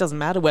to, it doesn't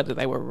matter whether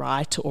they were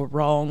right or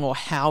wrong or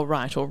how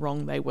right or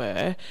wrong they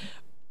were.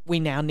 We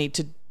now need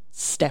to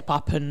step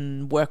up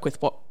and work with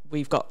what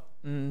we've got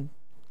and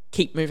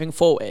keep moving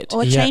forward.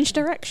 Or change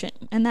direction.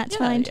 And that's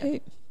fine too.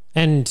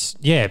 And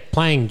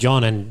playing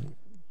John, and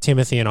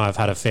Timothy and I have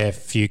had a fair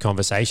few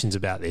conversations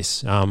about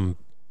this.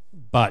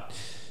 But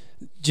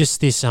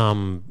just this,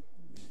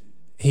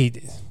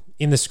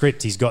 in the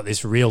script, he's got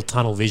this real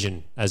tunnel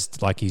vision,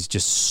 as like he's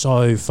just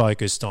so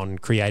focused on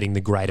creating the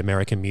great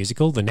American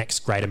musical, the next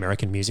great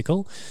American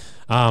musical.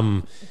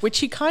 Which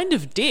he kind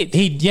of did.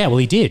 He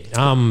did.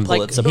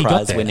 Pulitzer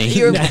Prize winning.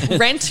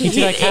 Rent he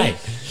did okay.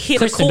 Hit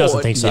Kristen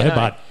doesn't think so,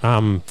 but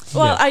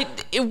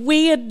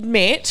we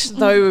admit,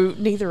 though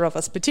neither of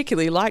us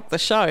particularly liked the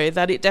show,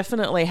 that it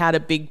definitely had a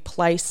big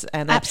place,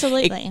 and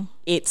absolutely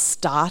it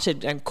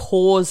started and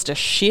caused a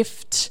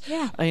shift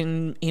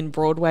in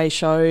Broadway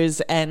shows,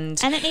 and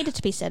it needed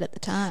to be said at the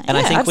time. And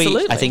I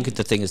think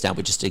the thing is now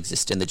we just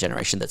exist in the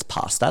generation that's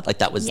past that. Like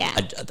that was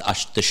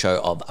the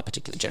show of a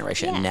particular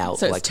generation. Yeah. And now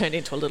so it's turned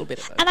into a little bit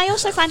of And I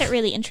also find it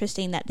really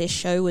interesting that this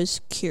show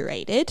was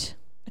curated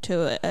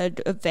to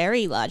a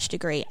very large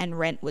degree, and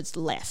Rent was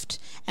left.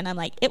 And I'm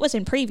like, it was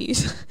in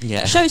previews.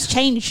 Yeah. Shows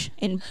change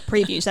in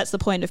previews. That's the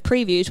point of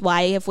previews.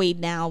 Why have we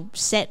now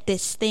set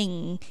this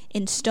thing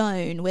in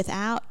stone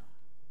without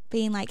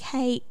being like,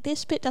 hey,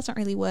 this bit doesn't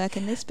really work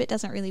and this bit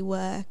doesn't really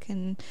work?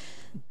 And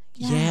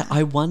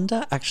I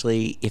wonder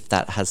actually if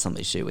that has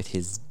something to do with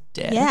his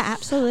death. Yeah,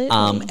 absolutely.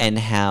 And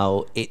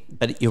how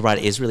but you're right,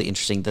 it is really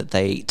interesting that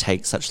they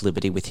take such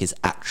liberty with his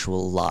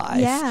actual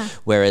life,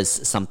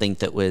 whereas something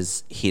that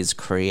was his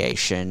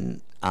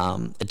creation,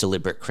 a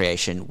deliberate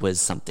creation, was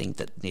something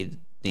that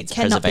needs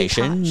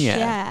preservation.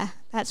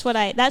 That's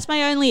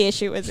my only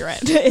issue with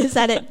Rent, is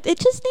that it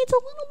just needs a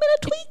little bit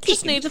of tweaking. It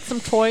just needed some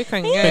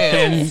tweaking. But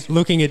then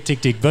looking at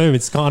Tick Tick Boom,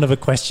 it's kind of a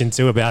question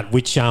too about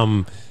which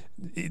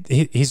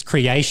his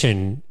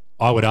creation,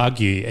 I would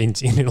argue,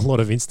 in a lot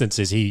of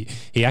instances, he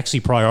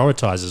actually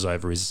prioritizes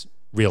over his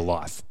real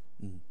life.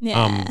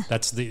 Yeah.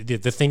 That's the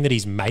thing that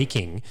he's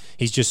making.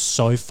 He's just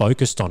so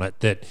focused on it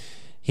that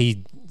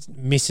he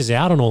misses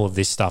out on all of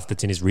this stuff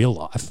that's in his real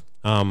life.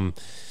 And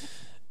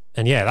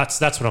that's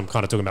what I'm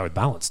kind of talking about with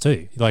balance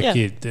too.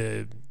 Like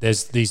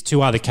there's these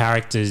two other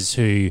characters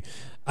who,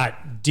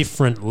 at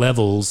different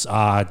levels,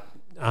 are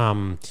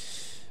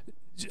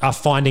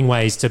finding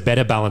ways to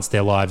better balance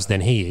their lives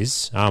than he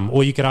is,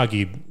 or you could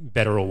argue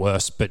better or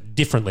worse, but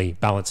differently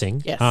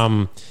balancing. Yes.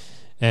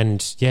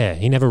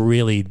 He never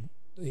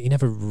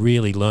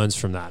really learns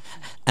from that.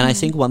 And I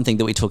think one thing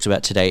that we talked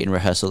about today in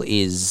rehearsal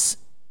is,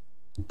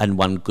 and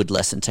one good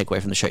lesson to take away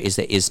from the show, is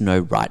there is no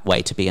right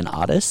way to be an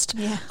artist.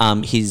 Yeah.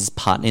 His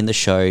partner in the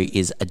show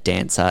is a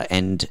dancer,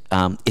 and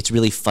it's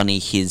really funny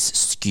his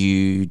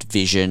skewed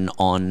vision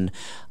on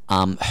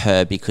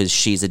her, because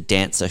she's a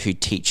dancer who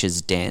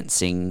teaches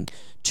dancing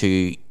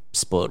to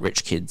spoiled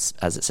rich kids,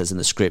 as it says in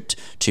the script,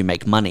 to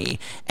make money,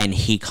 and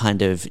he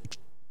kind of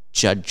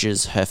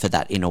judges her for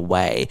that in a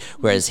way,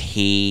 whereas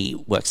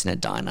he works in a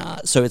diner.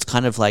 So it's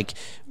kind of like,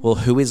 well,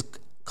 who is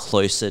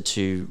closer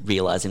to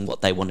realizing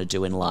what they want to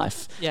do in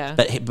life? Yeah.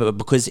 But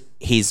because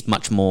he's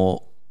much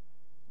more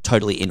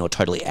totally in or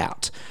totally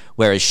out,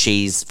 whereas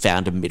she's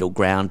found a middle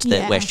ground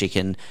where she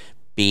can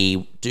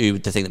do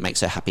the thing that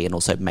makes her happy and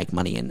also make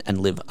money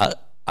and live a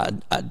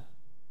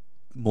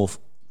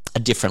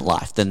different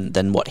life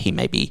than what he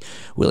may be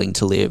willing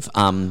to live.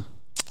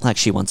 Like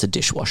she wants a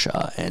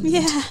dishwasher and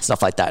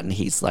stuff like that, and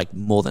he's like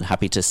more than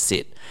happy to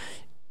sit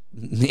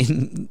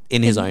in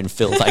his own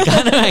filth, I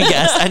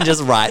guess, and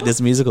just write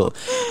this musical.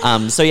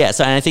 And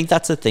I think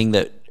that's a thing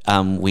that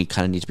we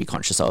kind of need to be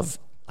conscious of,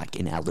 like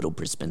in our little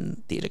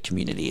Brisbane theatre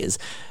community, is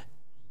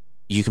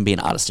you can be an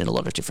artist in a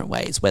lot of different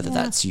ways, whether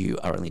that's you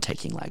are only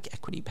taking like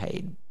equity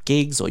paid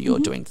gigs or you're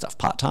doing stuff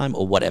part-time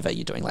or whatever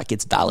you're doing. Like,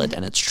 it's valid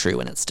and it's true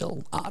and it's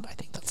still art. I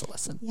think that's a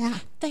lesson. Yeah.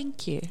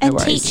 Thank you. And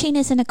teaching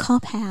isn't a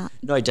cop-out.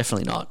 No,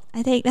 definitely not.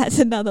 I think that's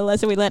another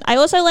lesson we learned. I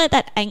also learned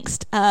that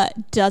angst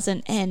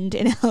doesn't end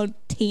in our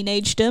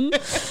teenagedom.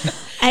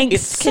 Angst It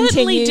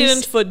certainly continues.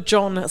 didn't for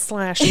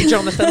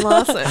Jonathan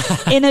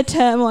Larson. Inner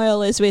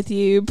turmoil is with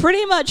you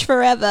pretty much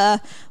forever.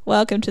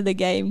 Welcome to the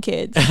game,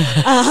 kids.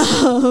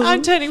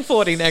 I'm turning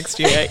 40 next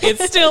year.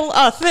 It's still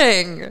a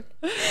thing.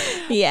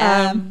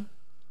 Yeah.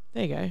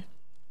 There you go.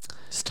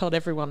 Just told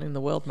everyone in the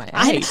world my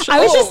I age.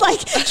 was just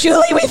like,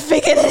 Julie, we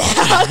figured it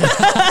out.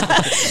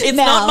 It's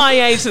not my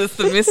age that's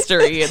the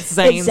mystery. It's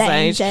Zane's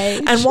Zane's age.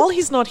 age. And while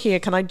he's not here,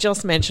 can I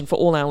just mention for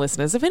all our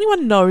listeners, if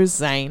anyone knows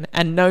Zane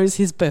and knows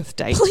his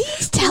birthday,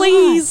 Please tell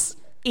please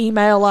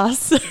email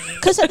us.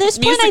 Because at this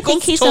point, I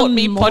think he's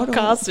immortal.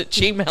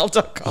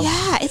 podcast@gmail.com.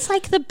 Yeah, it's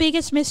like the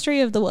biggest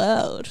mystery of the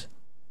world.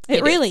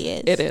 It really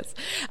is. It is.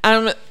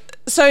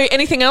 So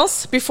anything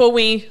else before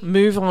we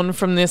move on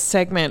from this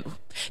segment?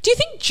 Do you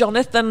think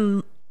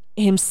Jonathan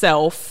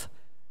himself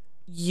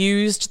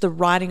used the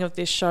writing of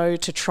this show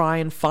to try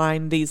and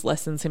find these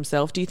lessons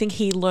himself? Do you think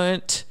he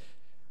learnt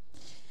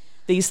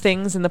these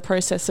things in the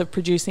process of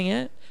producing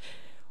it?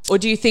 Or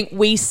do you think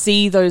we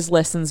see those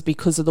lessons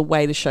because of the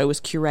way the show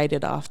was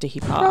curated after he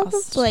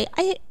passed? Probably.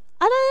 I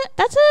don't.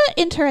 That's an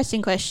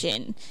interesting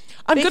question.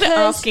 I'm good at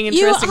Because asking you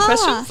interesting are.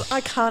 questions.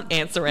 I can't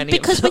answer any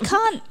Because of we them.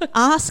 can't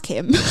ask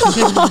him.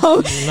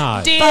 No.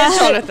 Dear But-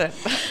 Jonathan.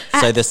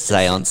 So the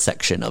seance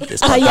section of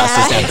this podcast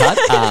yeah. is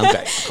down cut.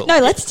 Great, cool. No,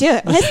 let's do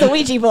it. Where's the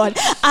Ouija board?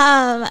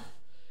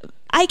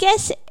 I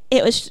guess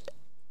it was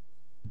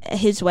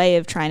his way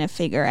of trying to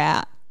figure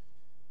out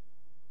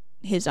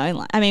his own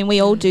life. I mean, we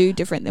all do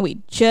different things.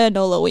 We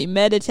journal or we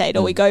meditate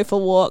or we go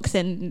for walks,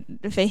 and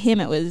for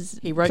him it was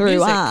He wrote through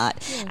music. art.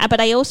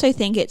 But I also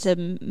think it's a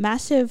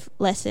massive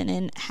lesson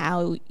in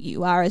how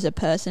you are as a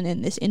person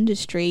in this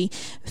industry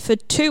for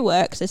two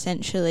works,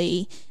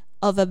 essentially,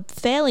 of a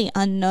fairly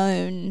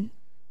unknown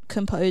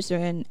composer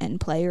and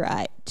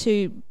playwright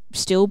to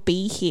still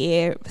be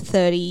here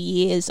 30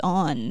 years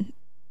on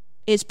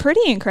is pretty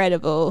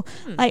incredible.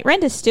 Like,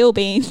 Renda's still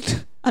being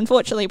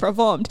unfortunately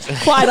performed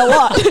quite a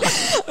lot.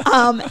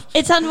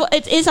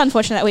 It is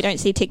unfortunate that we don't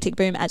see Tick Tick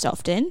Boom as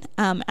often.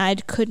 I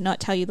could not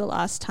tell you the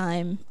last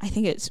time. I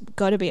think it's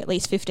got to be at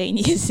least 15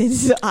 years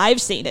since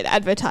I've seen it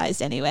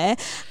advertised anywhere.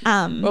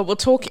 Well, we'll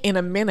talk in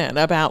a minute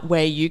about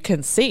where you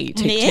can see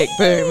Tick Tick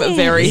Boom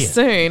very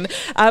soon.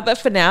 But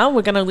for now,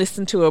 we're going to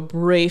listen to a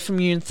brief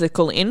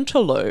musical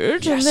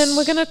interlude and then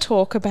we're going to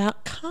talk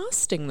about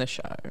casting the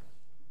show.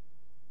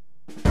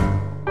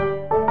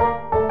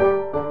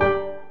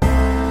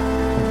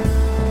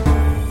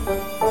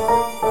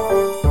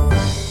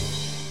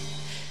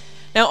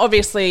 Now,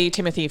 obviously,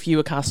 Timothy, if you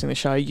were casting the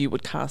show, you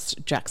would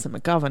cast Jackson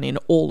McGovern in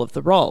all of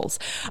the roles.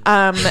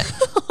 But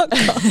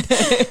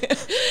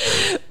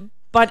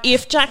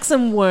if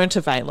Jackson weren't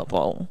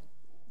available,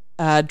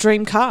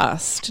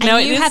 Dreamcast. And now,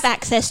 you it is- have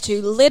access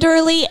to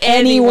literally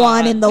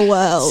anyone in the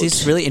world. See,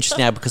 it's really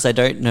interesting now because I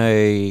don't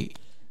know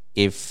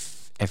if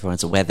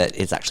everyone's aware that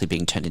it's actually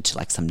being turned into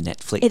like some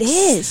Netflix It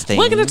is. thing.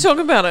 We're going to talk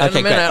about it in Okay,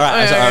 a great. minute. All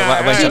right, so, all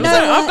right, Okay, you know so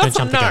I've what? got Don't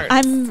some jump the gun. notes.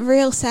 I'm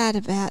real sad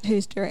about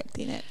who's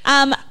directing it.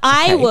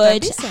 I Okay.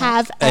 would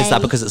have Is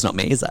that because it's not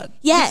me? Is that?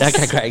 Yes.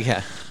 Okay, great.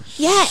 Yeah.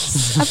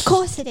 Yes, of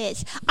course it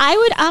is. I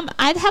would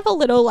I'd have a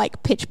little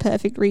like Pitch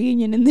Perfect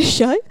reunion in the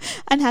show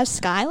and have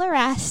Skylar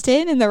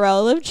Astin in the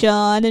role of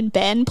John and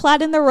Ben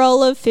Platt in the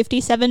role of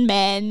 57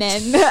 Men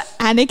and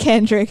Anna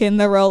Kendrick in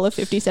the role of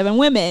 57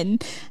 Women,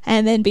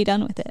 and then be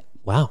done with it.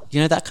 Wow. You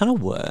know, that kind of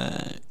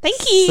works.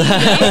 Thank you.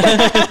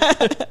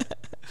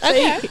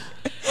 Okay.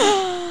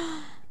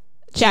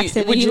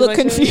 Jackson, would you you look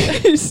like to-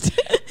 confused.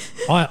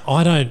 I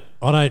don't.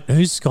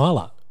 Who's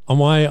Skylar?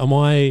 Am I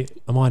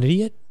an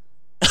idiot?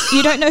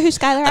 You don't know who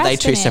Skylar Astin is? Are they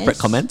two separate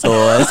comments or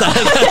is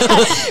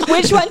that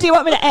Which one do you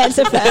want me to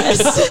answer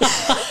first?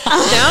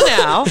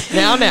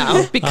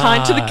 Now, be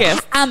kind to the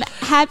guests.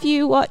 Have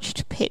you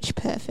watched Pitch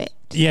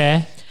Perfect?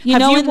 Yeah. You Have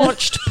know you in the-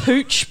 watched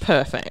Pooch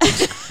Perfect?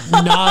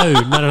 No.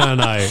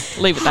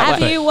 Leave it that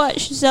Have way. you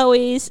watched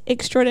Zoe's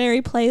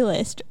Extraordinary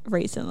Playlist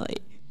recently?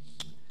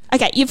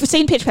 Okay, you've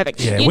seen Pitch Perfect.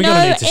 Yeah, You we're know,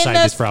 going to need to in save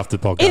the- this for after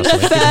the podcast. In the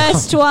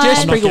first one.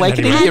 just Spring not getting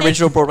Awakening, anywhere. the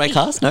original Broadway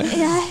cast? No.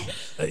 Yeah.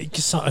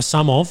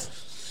 Some of.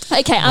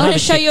 Okay, I'm One going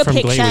of to the show chick you a from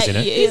Glee picture. was in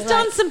it. He's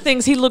done some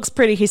things. He looks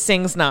pretty. He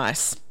sings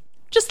nice.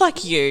 Just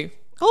like you.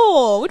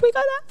 Oh, would we go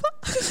that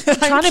far?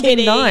 Trying to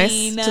be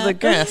nice to the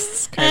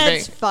guests,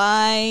 That's KB.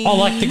 fine. Oh,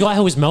 like the guy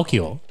who was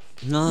Melchior.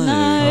 No.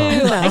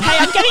 Okay,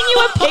 I'm getting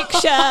you a picture.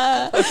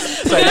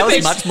 Sorry, that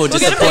was much more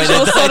disappointed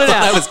than I thought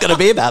I was going to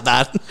be about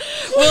that.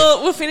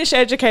 We'll finish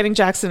educating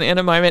Jackson in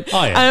a moment.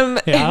 Oh,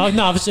 yeah.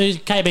 No,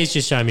 KB's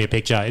just showing me a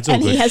picture. It's all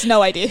And good. he has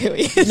no idea who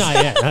he is.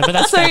 But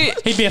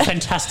that's he'd be a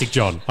fantastic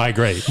John. I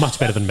agree. Much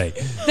better than me.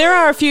 There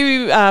are a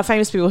few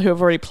famous people who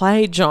have already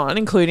played John,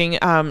 including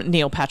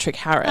Neil Patrick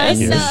Harris. I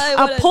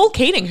know. Paul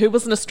Keating, who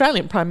was an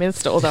Australian Prime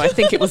Minister, although I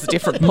think it was a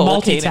different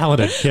Paul Keating.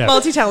 Multi-talented, yeah.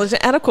 Multi-talented.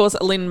 And, of course,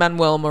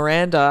 Lin-Manuel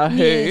Miranda,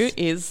 who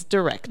is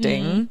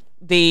directing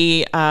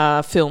the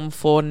film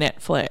for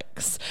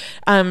Netflix.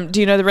 Do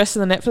you know the rest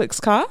of the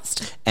Netflix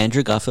cast?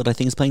 Andrew Garfield, I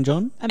think, is playing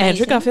John. Amazing.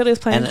 Andrew Garfield is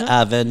playing John.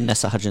 And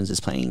Vanessa Hudgens is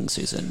playing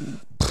Susan.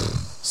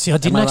 See, I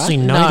didn't I actually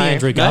right? know No. the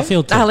Andrew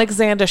Garfield thing.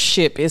 Alexander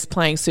Shipp is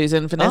playing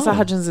Susan. Vanessa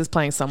Hudgens is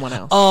playing someone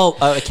else. Oh,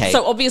 okay.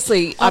 So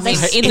obviously, I mean,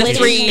 they in the split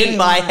three... in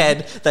my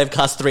head, they've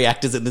cast 3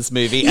 actors in this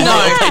movie and No.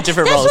 they all play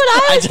different That's roles.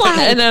 what I was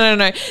like.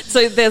 No.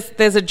 So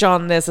there's a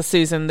John, there's a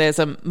Susan, there's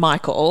a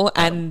Michael,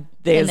 and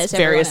there's there's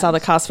various everyone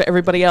other casts for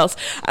everybody else.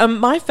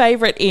 My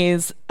favourite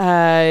is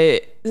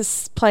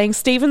playing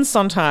Stephen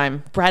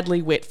Sondheim,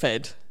 Bradley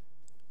Whitford.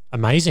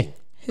 Amazing.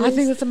 I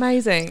think that's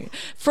amazing.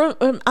 From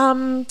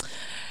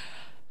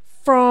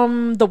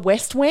The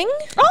West Wing.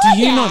 Do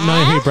you not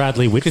know who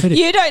Bradley Whitford is?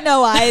 You don't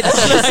know either.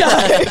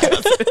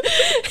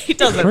 He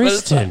doesn't.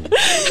 Kristen.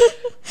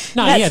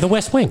 The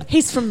West Wing.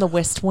 He's from The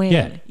West Wing.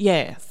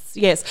 Yeah.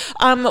 Yes.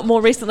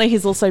 More recently,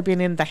 he's also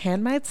been in The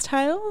Handmaid's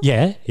Tale.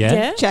 Yeah.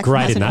 Jackson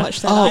Great in hasn't that.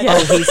 watched that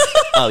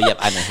either. Yep,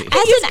 I know who.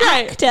 As He's an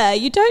great. actor,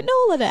 you don't know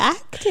all of the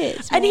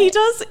actors. And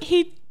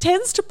he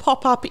tends to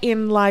pop up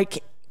in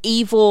like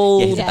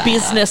evil Yeah.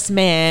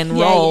 businessman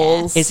Yeah,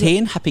 roles. Is he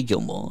in Happy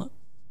Gilmore?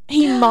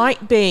 He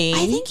might be.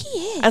 I think he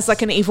is. As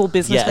like an evil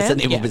businessman. Yeah, it's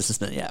an evil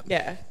businessman, yeah.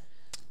 Yeah.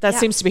 That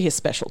seems to be his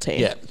specialty.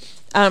 Yeah.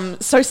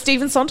 So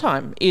Stephen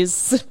Sondheim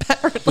is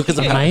apparently Because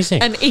of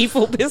Amazing. an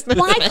evil businessman.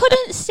 Why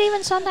couldn't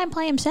Stephen Sondheim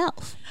play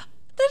himself?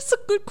 That's a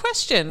good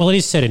question. Well, it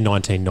is set in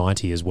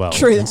 1990 as well.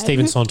 True And that.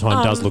 Stephen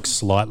Sondheim does look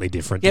slightly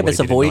different Yeah, to but what it's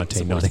he a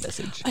did in voice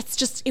 1990.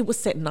 message. it was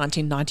set in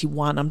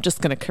 1991. I'm just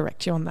going to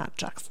correct you on that,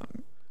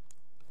 Jackson.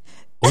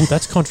 Oh,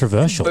 that's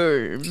controversial.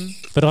 Boom.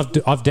 But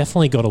I've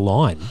definitely got a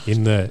line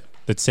in that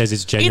says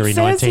it's January It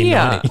says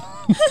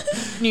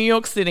 1990. New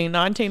York City,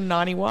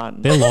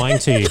 1991. They're lying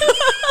to you.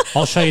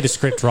 I'll show you the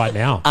script right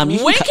now. You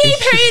can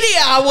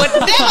Wikipedia would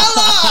never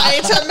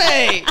lie to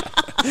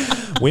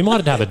me. We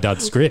might have a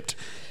dud script.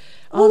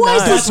 Why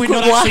is Guys, we're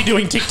not actually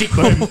doing Tick Tick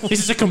Boom. This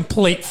is a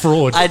complete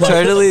fraud. I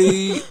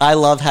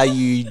love how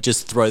you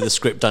just throw the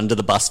script under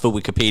the bus for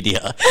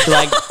Wikipedia.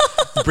 Like,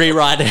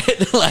 rewrite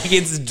it. Like,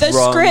 it's The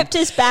wrong. script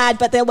is bad,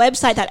 but their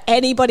website that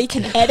anybody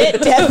can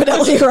edit,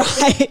 definitely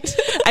right.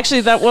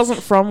 Actually, that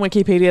wasn't from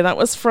Wikipedia. That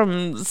was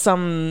from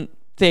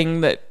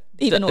something that...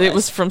 Even it worse.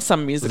 was from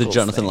some musical The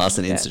Jonathan thing.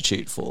 Larson Yeah.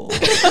 Institute for...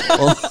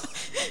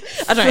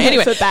 I don't know.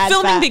 Anyway, For bad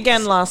filming facts.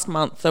 began last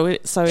month, so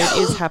it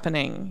is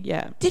happening.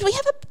 Yeah. Did we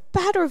have a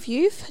bad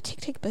review for Tick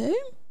Tick Boom?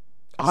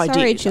 I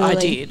Sorry, did.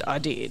 Julie. I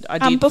did.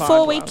 Before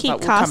find we one, keep but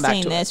we'll come back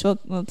casting to it. this,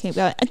 we'll keep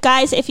going.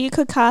 Guys, if you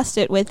could cast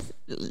it with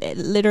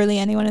literally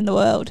anyone in the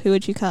world, who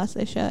would you cast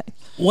this show?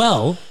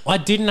 Well, I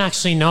didn't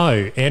actually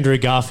know Andrew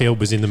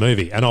Garfield was in the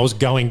movie, and I was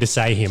going to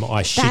say him.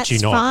 I shit That's you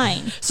not.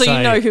 fine. So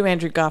you know who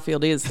Andrew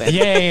Garfield is then?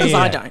 Yeah, Because yeah.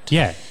 I don't.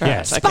 Yeah, yeah.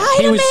 Right,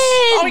 okay. He was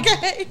Spider-Man!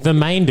 Okay. the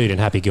main dude in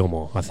Happy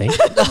Gilmore, I think.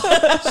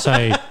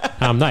 So,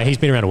 no, he's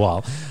been around a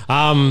while.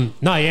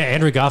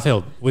 Andrew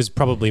Garfield was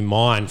probably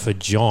mine for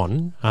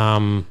John.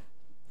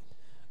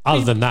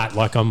 Other than that,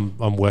 like I'm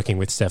working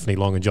with Stephanie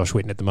Long and Josh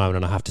Whitten at the moment,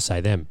 and I have to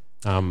say them.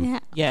 Yeah.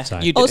 Yeah, So-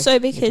 you do. Also,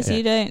 because Yeah.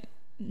 you don't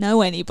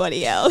know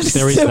anybody else.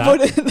 There is to that.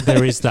 put in there.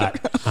 There is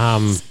that.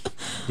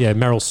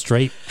 Meryl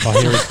Streep, I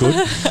hear is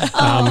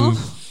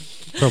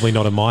good. Probably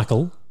not a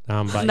Michael.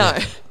 But no,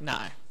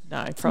 yeah.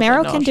 no, probably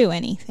Meryl not. can do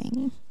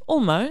anything.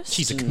 Almost.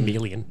 She's a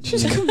chameleon.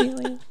 She's a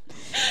chameleon.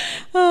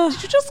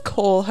 Did you just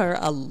call her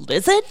a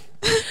lizard?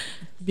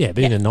 Yeah,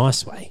 but in a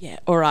nice way. Yeah.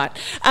 All right.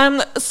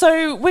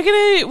 So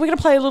we're gonna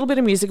play a little bit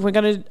of music. We're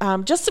gonna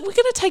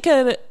take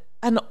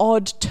an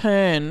odd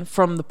turn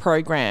from the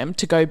program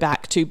to go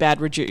back to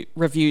bad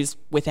reviews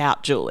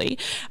without Julie,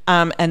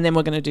 and then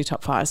we're gonna do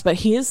top fives. But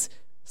here's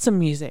some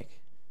music.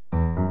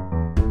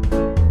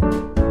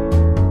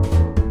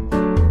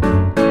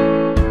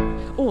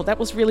 Oh, that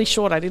was really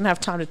short. I didn't have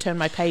time to turn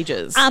my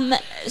pages.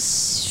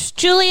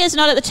 Julia's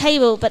not at the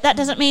table, but that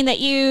doesn't mean that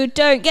you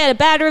don't get a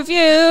bad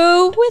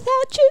review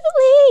without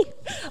Julie.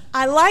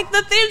 I like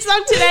the theme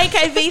song today,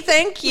 KB.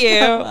 Thank you.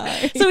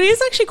 So it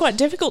is actually quite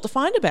difficult to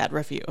find a bad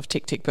review of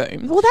Tick Tick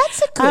Boom. Well,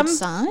 that's a good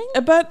sign.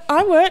 But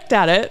I worked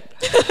at it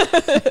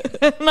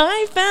and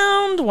I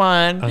found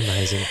one.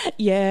 Amazing.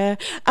 Yeah.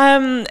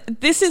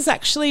 This is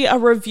actually a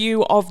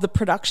review of the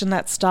production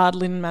that starred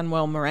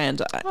Lin-Manuel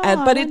Miranda.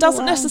 But it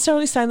doesn't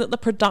necessarily say that the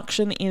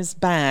production is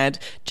bad,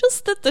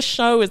 just that the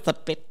show is a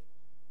bit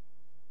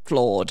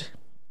flawed.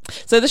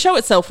 So the show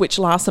itself, which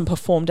Larson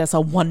performed as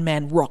a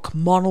one-man rock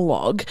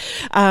monologue,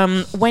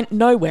 went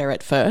nowhere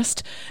at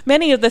first.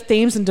 Many of the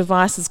themes and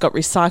devices got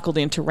recycled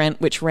into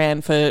Rent, which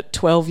ran for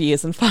 12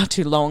 years and far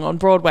too long on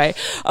Broadway.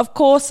 Of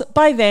course,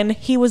 by then,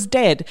 he was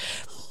dead.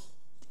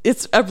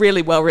 It's a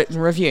really well-written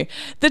review.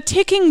 The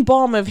ticking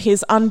bomb of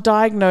his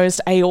undiagnosed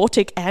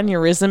aortic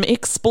aneurysm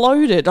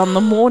exploded on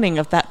the morning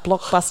of that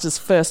blockbuster's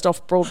first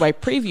off-Broadway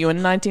preview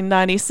in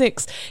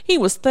 1996. He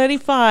was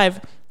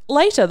 35.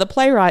 Later, the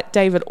playwright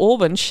David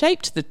Orban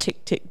shaped the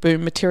Tick, Tick,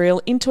 Boom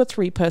material into a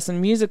 3-person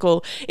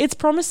musical. Its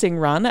promising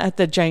run at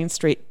the Jane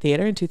Street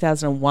Theatre in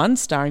 2001,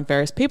 starring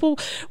various people,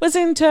 was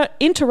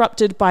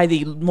interrupted by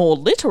the more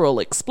literal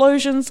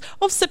explosions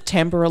of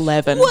September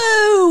 11.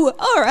 Woo!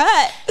 All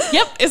right.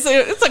 Yep, it's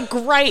a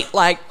great,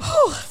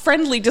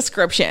 friendly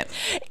description.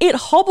 It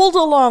hobbled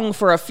along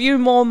for a few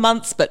more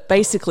months, but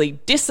basically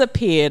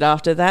disappeared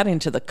after that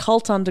into the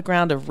cult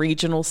underground of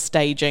regional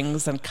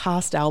stagings and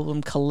cast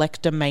album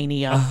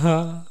collectomania.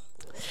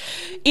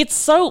 It's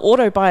so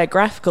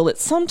autobiographical, it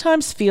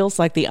sometimes feels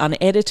like the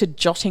unedited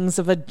jottings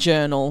of a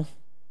journal.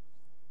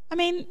 I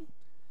mean,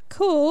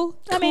 cool.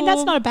 I mean,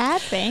 that's not a bad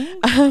thing.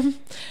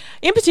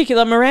 In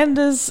particular,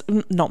 Miranda's,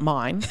 not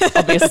mine,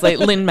 obviously,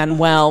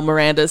 Lin-Manuel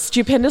Miranda's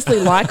stupendously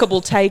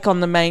likeable take on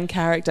the main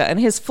character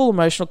and his full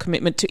emotional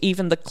commitment to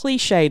even the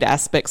cliched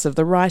aspects of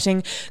the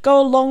writing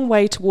go a long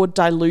way toward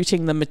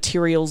diluting the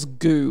material's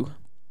goo.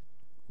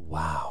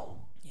 Wow.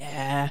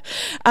 Yeah.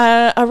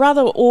 A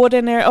rather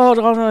ordinary... Oh,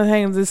 no,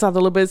 hang on, this other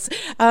little bit.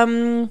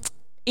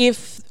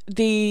 If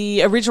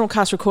the original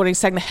cast recording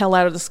sang the hell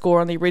out of the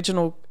score on the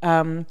original,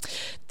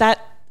 that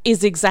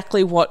is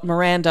exactly what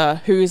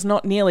Miranda, who is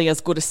not nearly as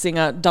good a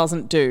singer,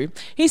 doesn't do.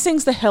 He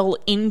sings the hell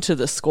into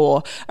the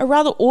score. A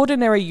rather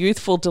ordinary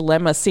youthful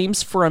dilemma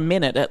seems for a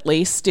minute at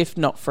least, if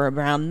not for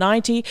around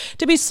 90,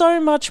 to be so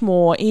much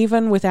more,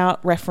 even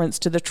without reference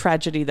to the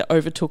tragedy that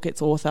overtook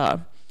its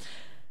author.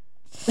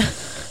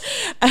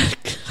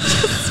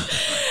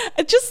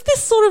 Just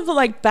this sort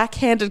of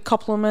backhanded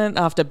compliment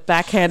after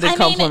backhanded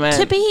compliment.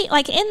 To be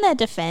in their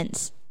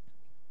defense,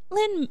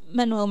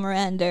 Lin-Manuel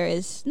Miranda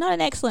is not an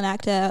excellent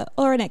actor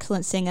or an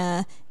excellent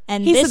singer,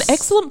 and he's an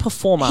excellent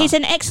performer. He's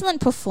an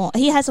excellent performer.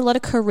 He has a lot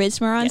of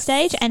charisma on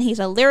stage, and he's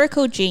a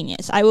lyrical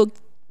genius. I will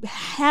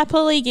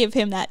happily give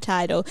him that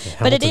title. Yeah,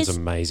 but Hamilton's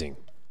amazing.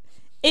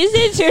 It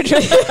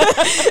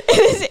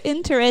is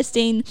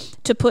interesting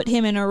to put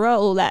him in a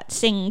role that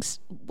sings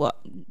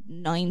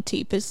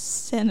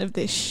 90% of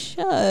this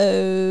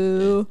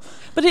show.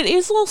 But it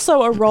is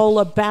also a role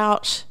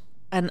about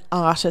an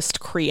artist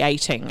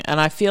creating,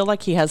 and I feel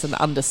like he has an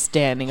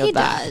understanding of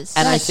that. Does.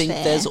 And That's I think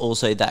fair. there's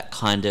also that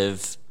kind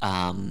of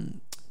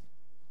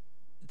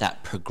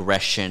that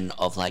progression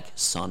of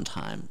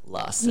Sondheim,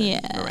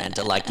 Larson,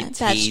 Miranda.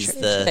 He's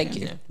true. the Thank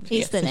you.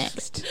 He's the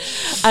next.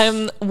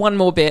 One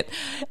more bit.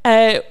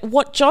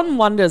 What John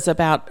wonders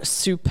about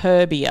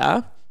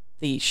Superbia,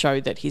 the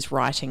show that he's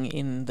writing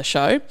in the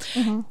show,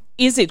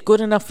 is it good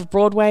enough for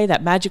Broadway,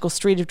 that magical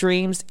street of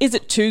dreams? Is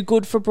it too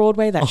good for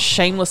Broadway, that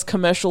shameless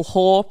commercial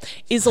whore?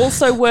 Is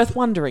also worth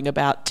wondering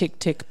about Tick,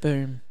 Tick,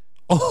 Boom.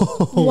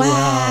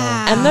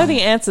 Wow. And though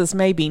the answers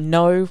may be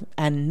no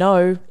and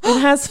no, it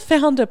has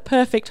found a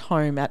perfect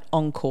home at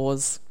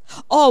Encores.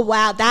 Oh,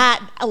 wow.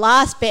 That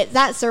last bit,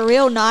 that's a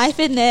real knife,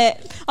 isn't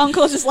it?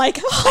 Encore's just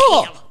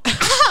ow.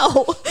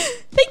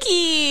 Thank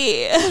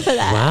you for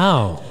that.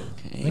 Wow.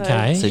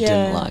 Okay. So Yeah.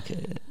 didn't like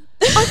it.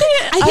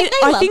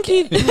 I think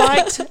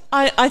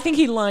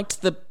he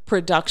liked the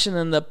production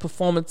and the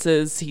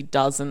performances. He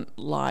doesn't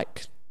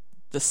like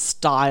the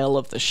style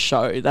of the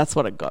show. That's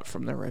what I got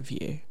from the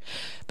review.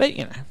 But,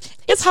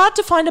 it's hard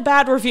to find a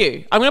bad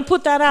review. I'm going to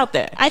put that out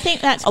there. I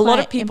think that's a lot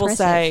of quite people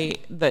impressive. say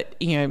that,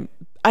 and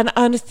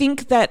I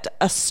think that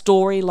a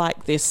story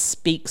like this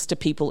speaks to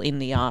people in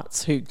the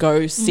arts who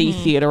go see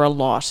theatre a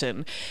lot,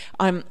 and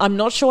I'm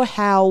not sure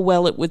how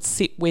well it would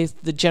sit with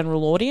the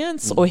general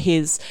audience or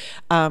his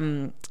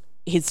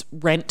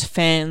Rent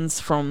fans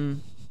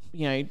from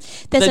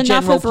there's the enough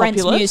general of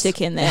Rent's populace. music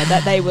in there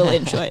that they will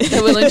enjoy.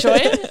 They will enjoy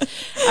it.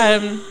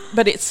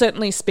 But it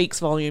certainly speaks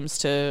volumes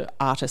to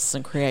artists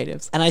and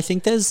creatives. And I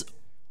think there's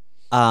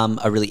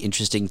a really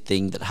interesting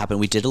thing that happened.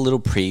 We did a little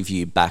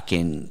preview back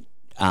in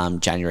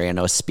January, and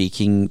I was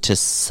speaking to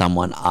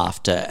someone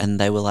after, and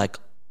they were like,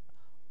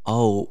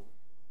 oh,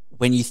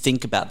 when you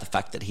think about the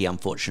fact that he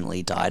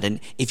unfortunately died, and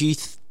if you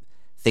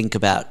think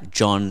about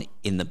John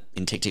in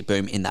Tick, Tick,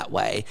 Boom in that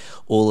way,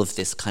 all of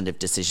this kind of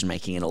decision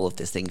making and all of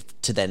this thing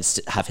to then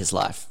have his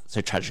life so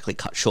tragically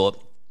cut short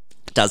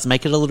does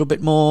make it a little bit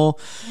more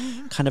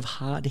kind of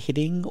hard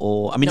hitting,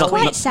 or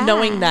Quite sad.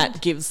 Knowing that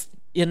gives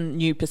a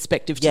new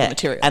perspective to the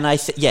material. And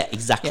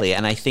exactly. Yeah.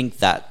 And I think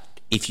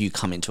that if you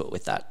come into it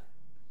with that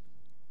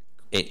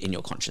in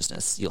your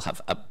consciousness, you'll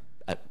have a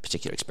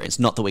particular experience.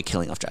 Not that we're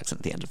killing off Jackson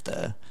at the end of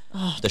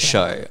the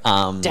show.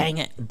 Dang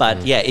it.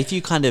 But if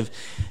you kind of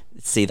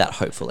see that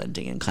hopeful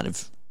ending and kind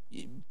of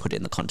put it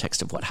in the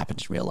context of what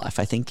happened in real life,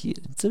 I think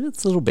it's a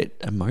little bit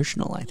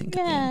emotional, I think,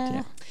 at the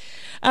end.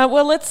 Yeah.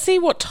 Well, let's see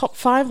what top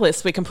 5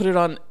 lists we can put it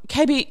on.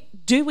 KB,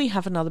 Do we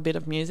have another bit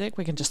of music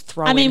we can just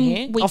throw I mean, in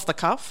here off the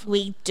cuff?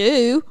 We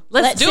do.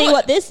 Let's do see it.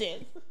 what this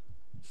is.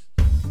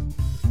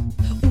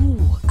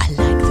 Ooh, I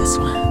like this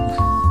one.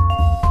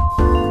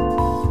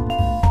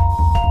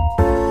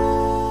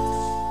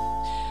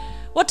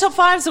 What top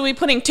fives are we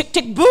putting tick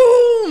tick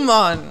boom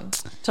on?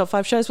 Top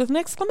 5 shows with an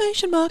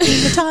exclamation mark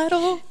in the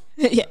title.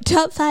 Yeah,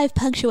 top 5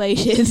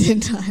 punctuations in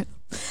time.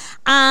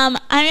 I'm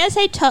going to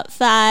say top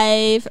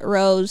 5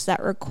 roles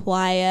that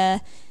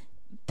require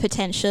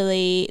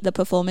potentially the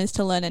performers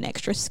to learn an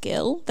extra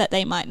skill that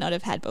they might not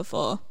have had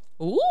before.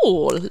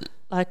 Ooh,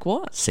 like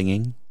what?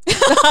 Singing.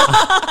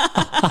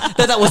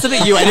 That wasn't a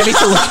you. I didn't mean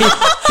to look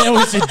at. There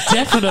was a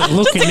definite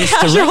look in this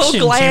casual direction,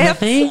 glance.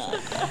 Timothy.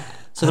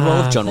 So the role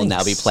of John will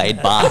now be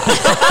played by.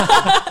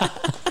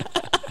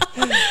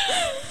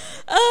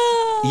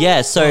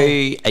 Yeah. So, are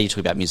you talking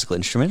about musical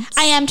instruments?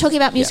 I am talking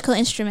about musical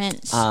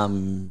instruments.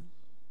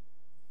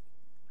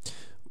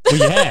 Well,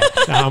 yeah.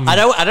 I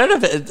don't know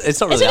if it's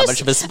not really that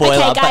much of a spoiler.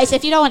 Okay, guys, but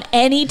if you don't want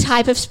any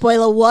type of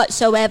spoiler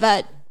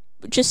whatsoever,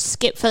 just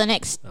skip for the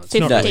next it's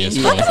 15 not really a minutes.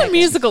 spoiler. How can a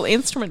musical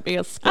instrument be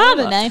a spoiler? I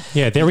don't know.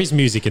 Yeah, there is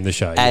music in the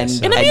show. and,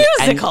 yes. In a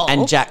musical.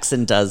 and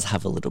Jackson does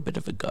have a little bit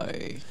of a go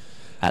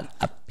at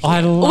a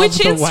I love Which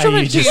the way you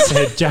instrument do just you-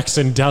 said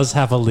Jackson does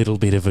have a little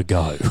bit of a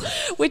go.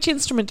 Which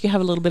instrument do you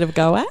have a little bit of a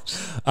go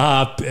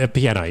at?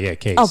 Piano, yeah,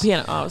 keys. Oh,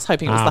 piano. I was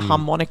hoping it was the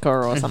harmonica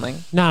or something.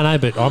 No,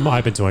 but I'm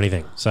open to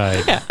anything. So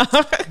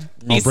I'll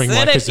You bring my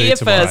said it here kazoo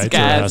tomorrow first, to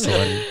guys. rehearsal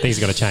and things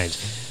are going to change.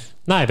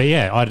 No, but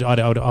yeah,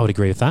 I would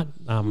agree with that.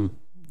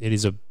 It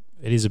is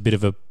a bit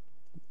of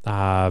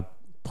a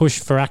push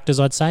for actors,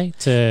 I'd say,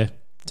 to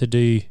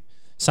do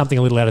something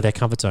a little out of their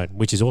comfort zone,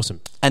 which is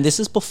awesome. And this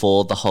is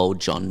before the whole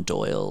John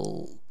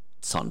Doyle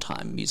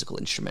Sondheim musical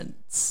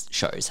instruments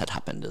shows had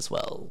happened as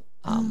well.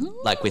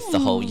 Like with the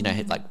whole,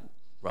 like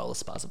roller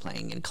spas are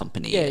playing in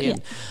company. Yeah.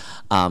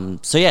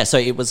 So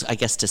it was, I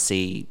guess, to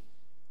see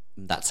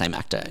that same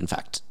actor, in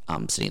fact,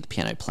 sitting at the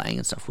piano playing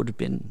and stuff would have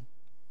been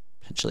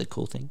potentially a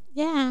cool thing.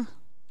 Yeah.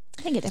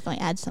 I think it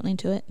definitely adds something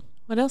to it.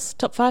 What else?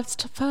 Top 5s,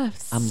 top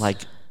 5s. Like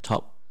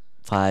top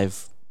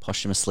 5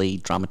 posthumously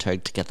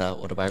dramaturged together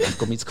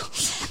autobiographical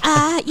musicals.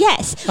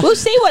 Yes. We'll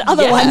see what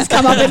other ones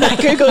come up in that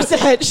Google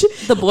search.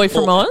 The Boy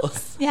from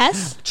Oz,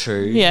 Yes.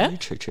 True. Yeah.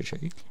 True.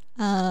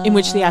 in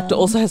which the actor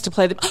also has to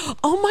play them.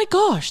 Oh my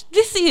gosh,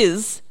 this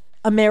is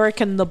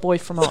American The Boy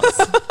from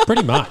Oz.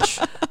 Pretty much.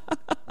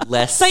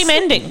 Same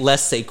ending.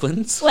 Less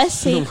sequence. Less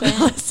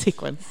sequence.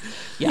 Sequence.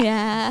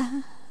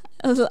 Yeah.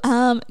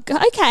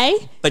 Okay.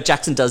 But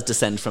Jackson does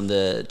descend from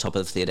the top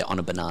of the theatre on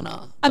a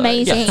banana.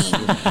 Amazing.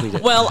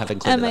 Well, have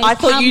included that. I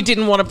thought you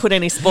didn't want to put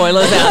any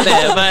spoilers out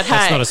there, but hey.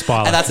 That's not a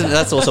spoiler. And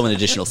that's also an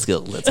additional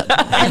skill.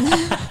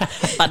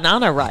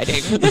 Banana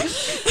writing.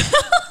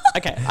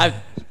 Okay, I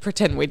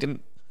pretend we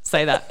didn't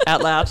say that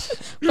out loud.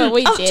 But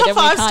we did, top and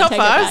we fives, can't top take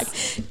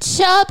fives. it back.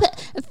 Top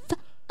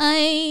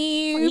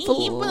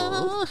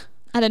 5.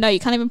 I don't know. You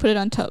can't even put it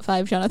on top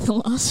 5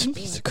 Jonathan Larson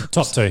musical.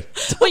 Top 2.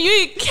 Well,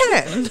 you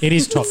can. It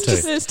is top 2.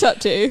 It's top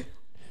 2.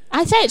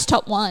 I'd say it's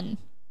top 1.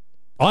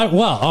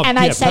 And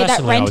I'd say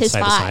that personally, I Rent would is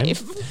say the same.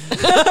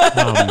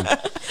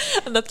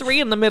 5. And the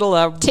 3 in the middle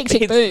are Tick,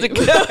 tick, boom.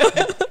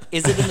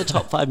 Is it in the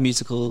top 5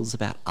 musicals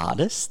about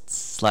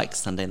artists? Like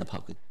Sunday in the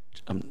Park with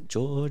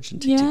George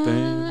and Tick Tick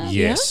Boom?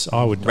 Yes,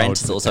 I would.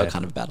 Rent is also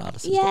kind of about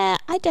artists. Yeah,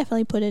 I'd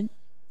definitely put it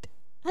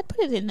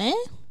in there.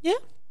 Yeah.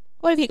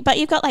 What have you? But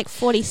you've got like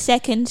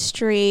 42nd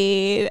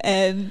Street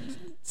and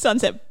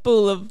Sunset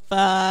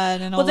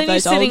Boulevard and all Well, then of you're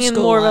those sitting old in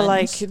school more of a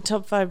ones. like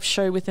top 5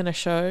 show within a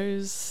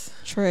shows.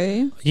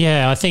 True.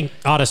 Yeah, I think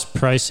artist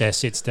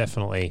process. It's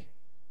definitely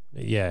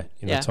in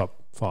the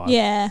top 5.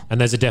 Yeah.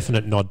 And there's a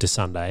definite nod to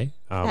Sunday.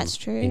 That's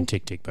true. In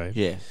Tick Tick Boom.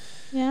 Yeah.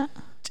 Yeah.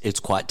 It's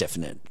quite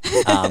definite,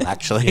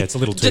 actually. Yeah, it's a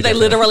little too. Did they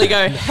definite. literally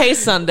go, "Hey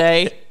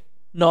Sunday,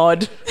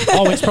 nod"?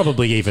 Oh, it's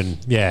probably even.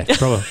 Yeah,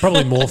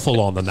 probably more full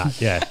on than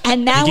that. Yeah.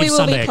 And now You we give will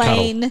Sunday be a cuddle.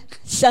 playing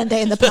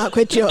Sunday in the Park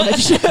with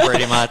George.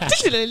 Pretty much.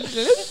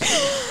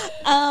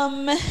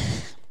 I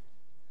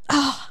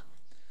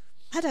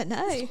don't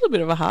know. A little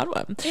bit of a hard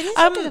one. It is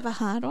a bit of a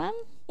hard one.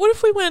 What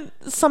if we went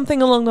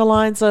something along the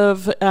lines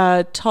of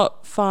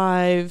top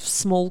 5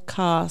 small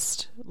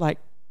cast, like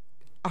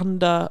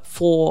under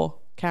 4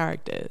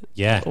 characters?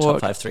 Yeah. Or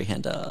Top 5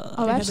 3-hander.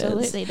 Oh,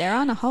 absolutely. There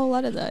aren't a whole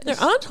lot of those. there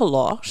aren't a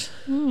lot.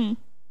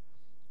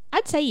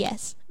 I'd say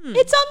yes.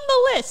 It's on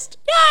the list.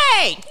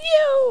 Yay!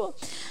 You.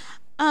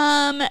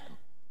 I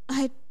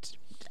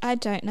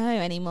don't know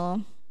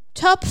anymore.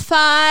 Top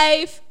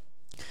 5.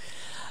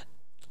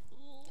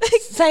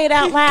 Say it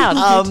out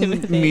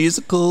loud.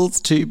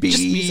 Musicals to be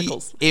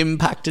musicals.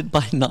 impacted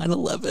by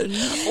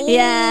 9/11.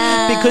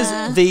 Yeah.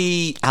 Because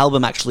the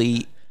album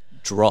actually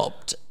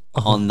dropped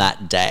on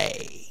that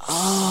day.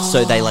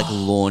 So they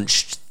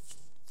launched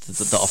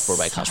the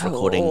off-Broadway cast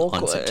recording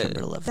on awkward.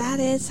 September 11th. That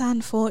is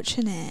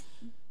unfortunate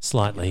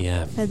Slightly.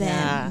 Yeah. for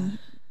them.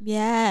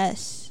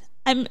 Yes.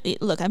 I'm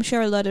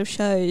sure a lot of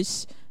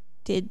shows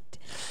did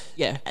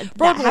Yeah, that happened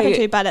Broadway.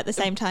 to, but at the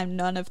same time,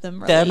 none of them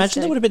released I imagine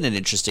it. there would have been an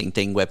interesting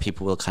thing where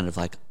people were kind of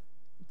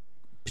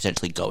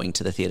potentially going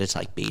to the theatre to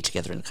like be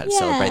together and kind of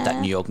celebrate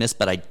that New Yorkness.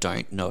 But I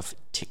don't know if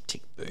Tick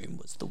Tick Boom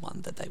was the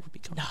one that they would be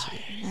going to.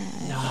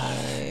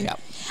 No. Yeah.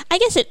 I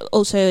guess it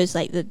also is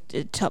like the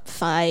top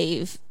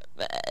 5.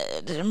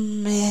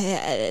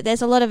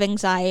 There's a lot of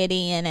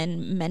anxiety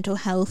and mental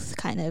health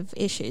kind of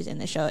issues in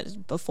the show. It's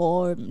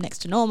before Next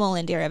to Normal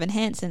and Dear Evan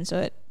Hansen, so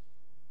it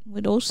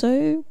would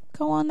also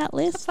go on that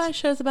list. 5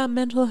 shows about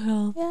mental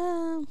health.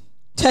 Yeah.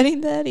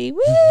 Turning 30. Woo!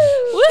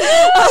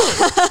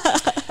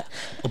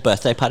 Or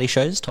birthday party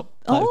shows, top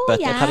 5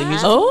 birthday party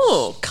music.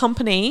 Oh,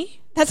 Company.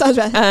 That's what I was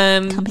about.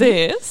 And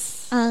Company.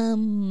 this.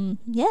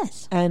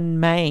 Yes. And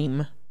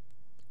Mame.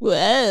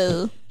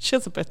 Whoa. She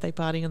has a birthday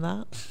party in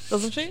that,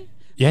 doesn't she?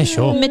 Yeah,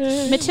 sure.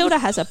 Matilda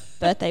has a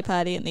birthday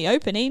party in the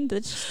opening.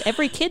 That's just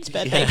every kid's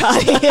birthday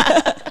party.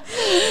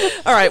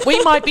 All right,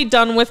 we might be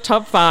done with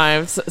top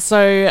 5s.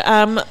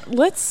 So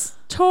let's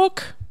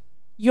talk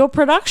your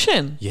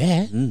production.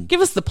 Yeah. Give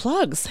us the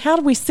plugs. How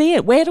do we see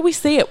it? Where do we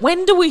see it?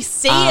 When do we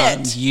see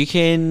it? You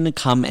can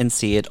come and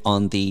see it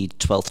on the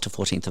 12th to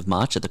 14th of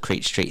March at the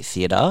Crete Street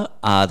Theatre.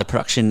 The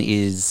production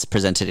is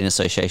presented in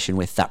association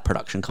with That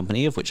Production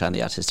Company, of which I'm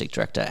the artistic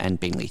director, and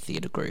Bingley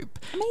Theatre Group.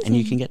 Amazing. And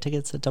you can get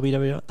tickets at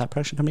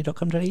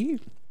www.thatproductioncompany.com.au.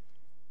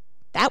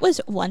 That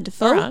was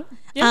wonderful. All right.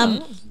 Yeah.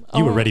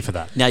 You were ready for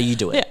that. Now you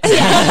do it.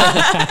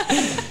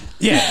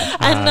 Yeah.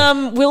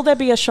 And will there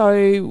be a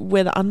show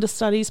where the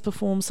understudies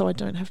perform so I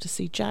don't have to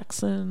see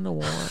Jackson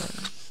or...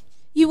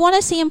 You want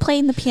to see him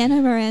playing the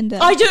piano, Miranda?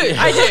 I do. No,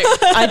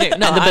 And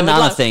the I would banana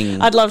love- thing.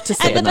 I'd love to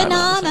see And the it.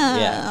 banana.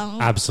 Yeah.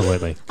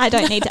 Absolutely. I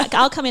don't need to.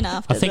 I'll come in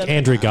after. I think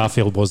Andrew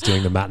Garfield was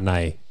doing the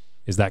matinee.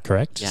 Is that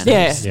correct? Yeah,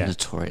 Yeah. it's Yeah.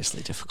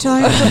 notoriously difficult.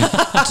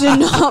 do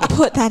not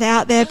put that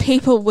out there.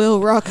 People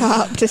will rock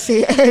up to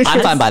see it.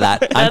 I'm fine by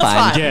that. I'm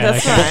fine. Yeah,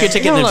 That's okay. Book your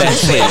ticket in Come on.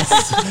 advance,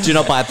 please. Do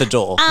not buy at the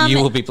door. You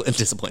will be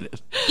disappointed.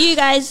 You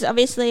guys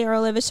obviously are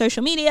all over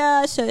social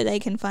media, so they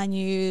can find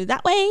you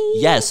that way.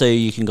 Yeah, so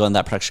you can go on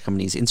That Production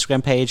Company's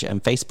Instagram page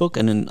and Facebook,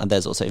 and then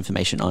there's also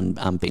information on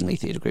Bingley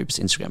Theatre Group's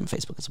Instagram and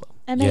Facebook as well.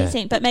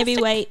 Amazing. But maybe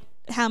wait.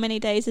 How many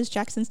days is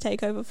Jackson's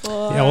takeover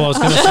for? Yeah, well, I was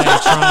going to say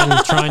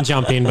try and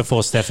jump in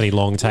before Stephanie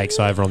Long takes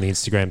over on the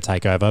Instagram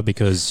takeover,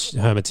 because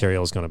her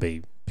material is going to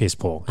be piss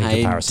poor in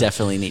I comparison.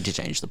 definitely need to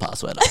change the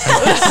password.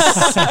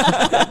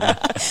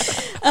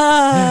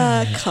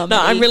 Comedy. No,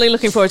 I'm really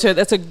looking forward to it.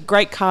 That's a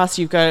great cast.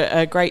 You've got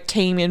a great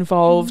team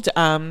involved.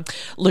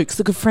 Luke's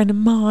a good friend of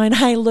mine.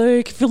 Hey,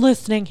 Luke, if you're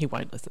listening, he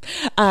won't listen.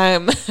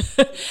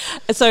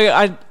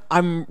 So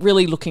I'm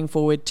really looking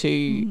forward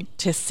to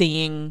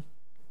seeing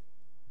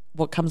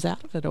what comes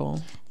out of it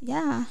all.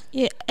 Yeah,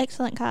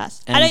 excellent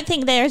cast. And I don't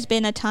think there has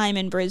been a time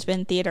in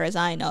Brisbane theatre as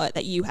I know it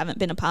that you haven't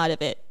been a part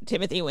of it,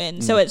 Timothy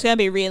Wynn. So it's going to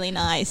be really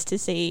nice to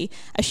see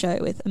a show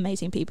with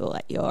amazing people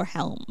at your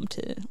helm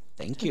to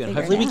Thank you. And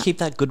figure hopefully it we out. keep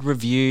that good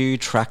review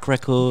track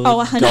record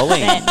 100%.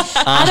 going.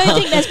 I don't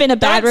think there's been a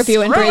bad Don't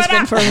review in screw it Brisbane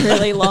up. for a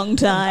really long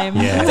time.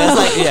 Yeah.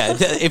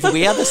 There's if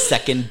we are the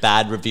second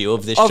bad review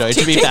of this Of show to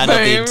Tick be Tick banned on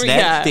the Boom, internet,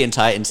 yeah. the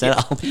entire internet,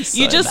 I'll be so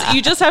You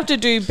just have to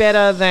do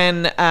better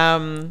than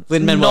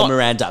Lin-Manuel not-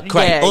 Miranda.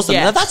 Great. Yeah, awesome.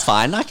 yeah. No, that's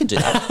fine. I can do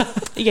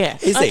that. Yeah.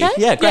 Easy. Okay.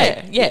 Yeah,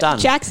 great. Yeah. Done.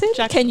 Jackson,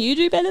 can you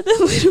do better than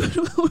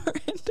Lin-Manuel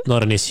Miranda?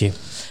 Not an issue.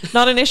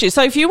 Not an issue.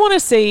 So if you want to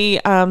see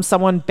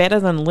someone better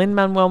than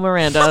Lin-Manuel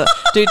Miranda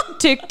do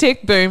Tick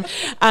Tick Boom,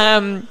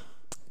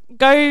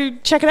 go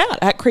check it out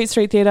at Crete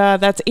Street Theatre.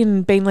 That's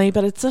in Beenleigh,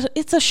 but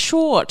it's a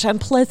short and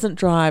pleasant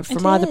drive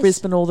from It either is.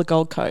 Brisbane or the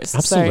Gold Coast.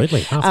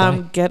 Absolutely, So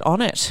halfway. get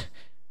on it.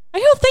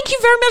 Oh, thank you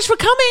very much for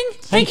coming.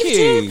 Thank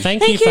you. Tim.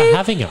 Thank you for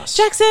having us.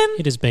 Jackson.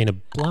 It has been a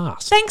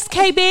blast. Thanks,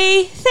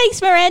 KB. Thanks,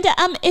 Miranda.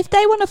 If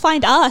they want to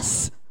find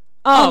us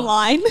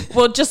online,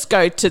 Well, just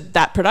go to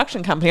That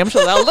Production Company. I'm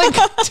sure they'll link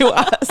to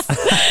us.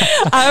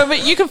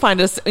 You can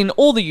find us in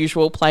all the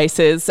usual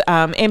places,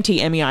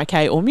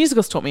 MTMEIK or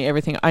Musicals Taught Me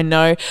Everything I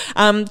Know.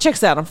 Check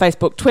us out on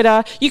Facebook,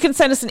 Twitter. You can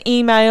send us an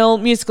email,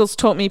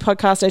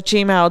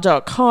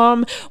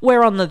 musicalstaughtmepodcast@gmail.com.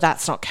 We're on the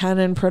That's Not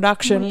Canon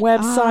production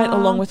website,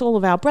 along with all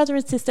of our brother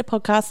and sister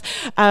podcasts.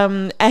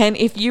 And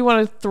if you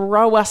want to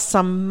throw us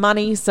some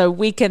money so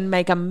we can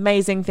make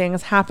amazing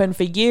things happen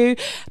for you,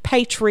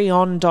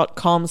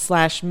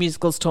 patreon.com/musicals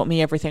taught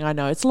me everything I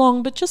know. It's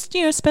long, but just,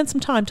 spend some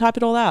time, type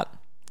it all out.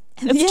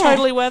 It's Yeah.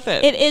 totally worth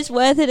it. it is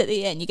worth it at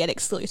the end. You get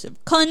exclusive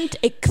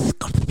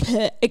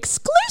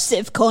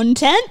exclusive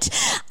content,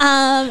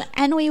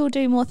 and we will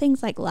do more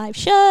things like live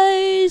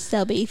shows.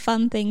 There'll be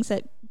fun things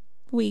that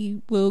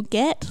we will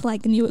get,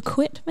 like new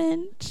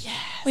equipment. Yes.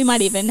 We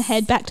might even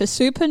head back to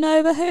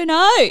Supernova. Who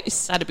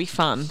knows? That'd be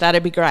fun.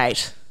 That'd be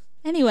great.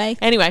 Anyway,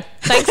 Anyway,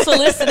 thanks for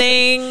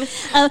listening.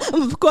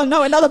 I've got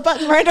another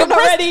button right on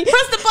already.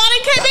 Press the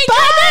button, KB.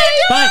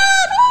 Bye.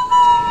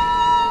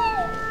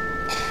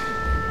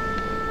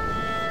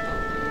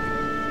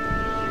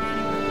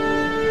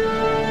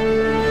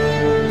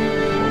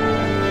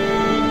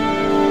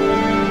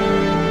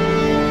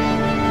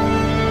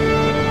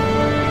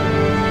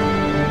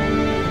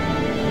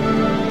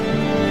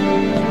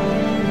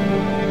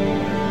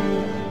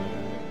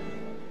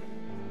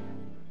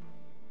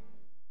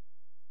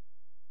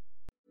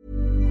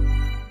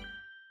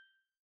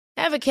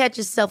 Ever catch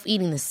yourself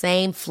eating the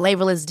same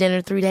flavorless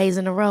dinner 3 days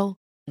in a row?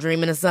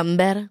 Dreaming of something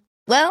better?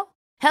 Well,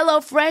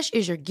 HelloFresh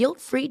is your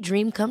guilt-free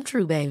dream come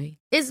true, baby.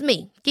 It's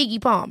me, Keke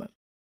Palmer.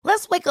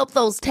 Let's wake up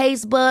those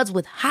taste buds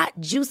with hot,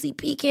 juicy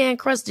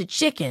pecan-crusted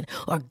chicken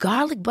or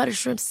garlic butter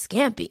shrimp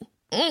scampi.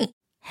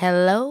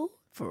 Hello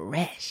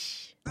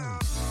Fresh.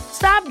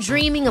 Stop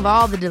dreaming of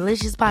all the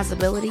delicious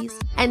possibilities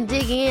and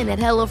dig in at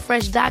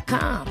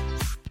HelloFresh.com.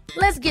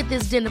 Let's get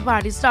this dinner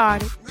party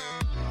started.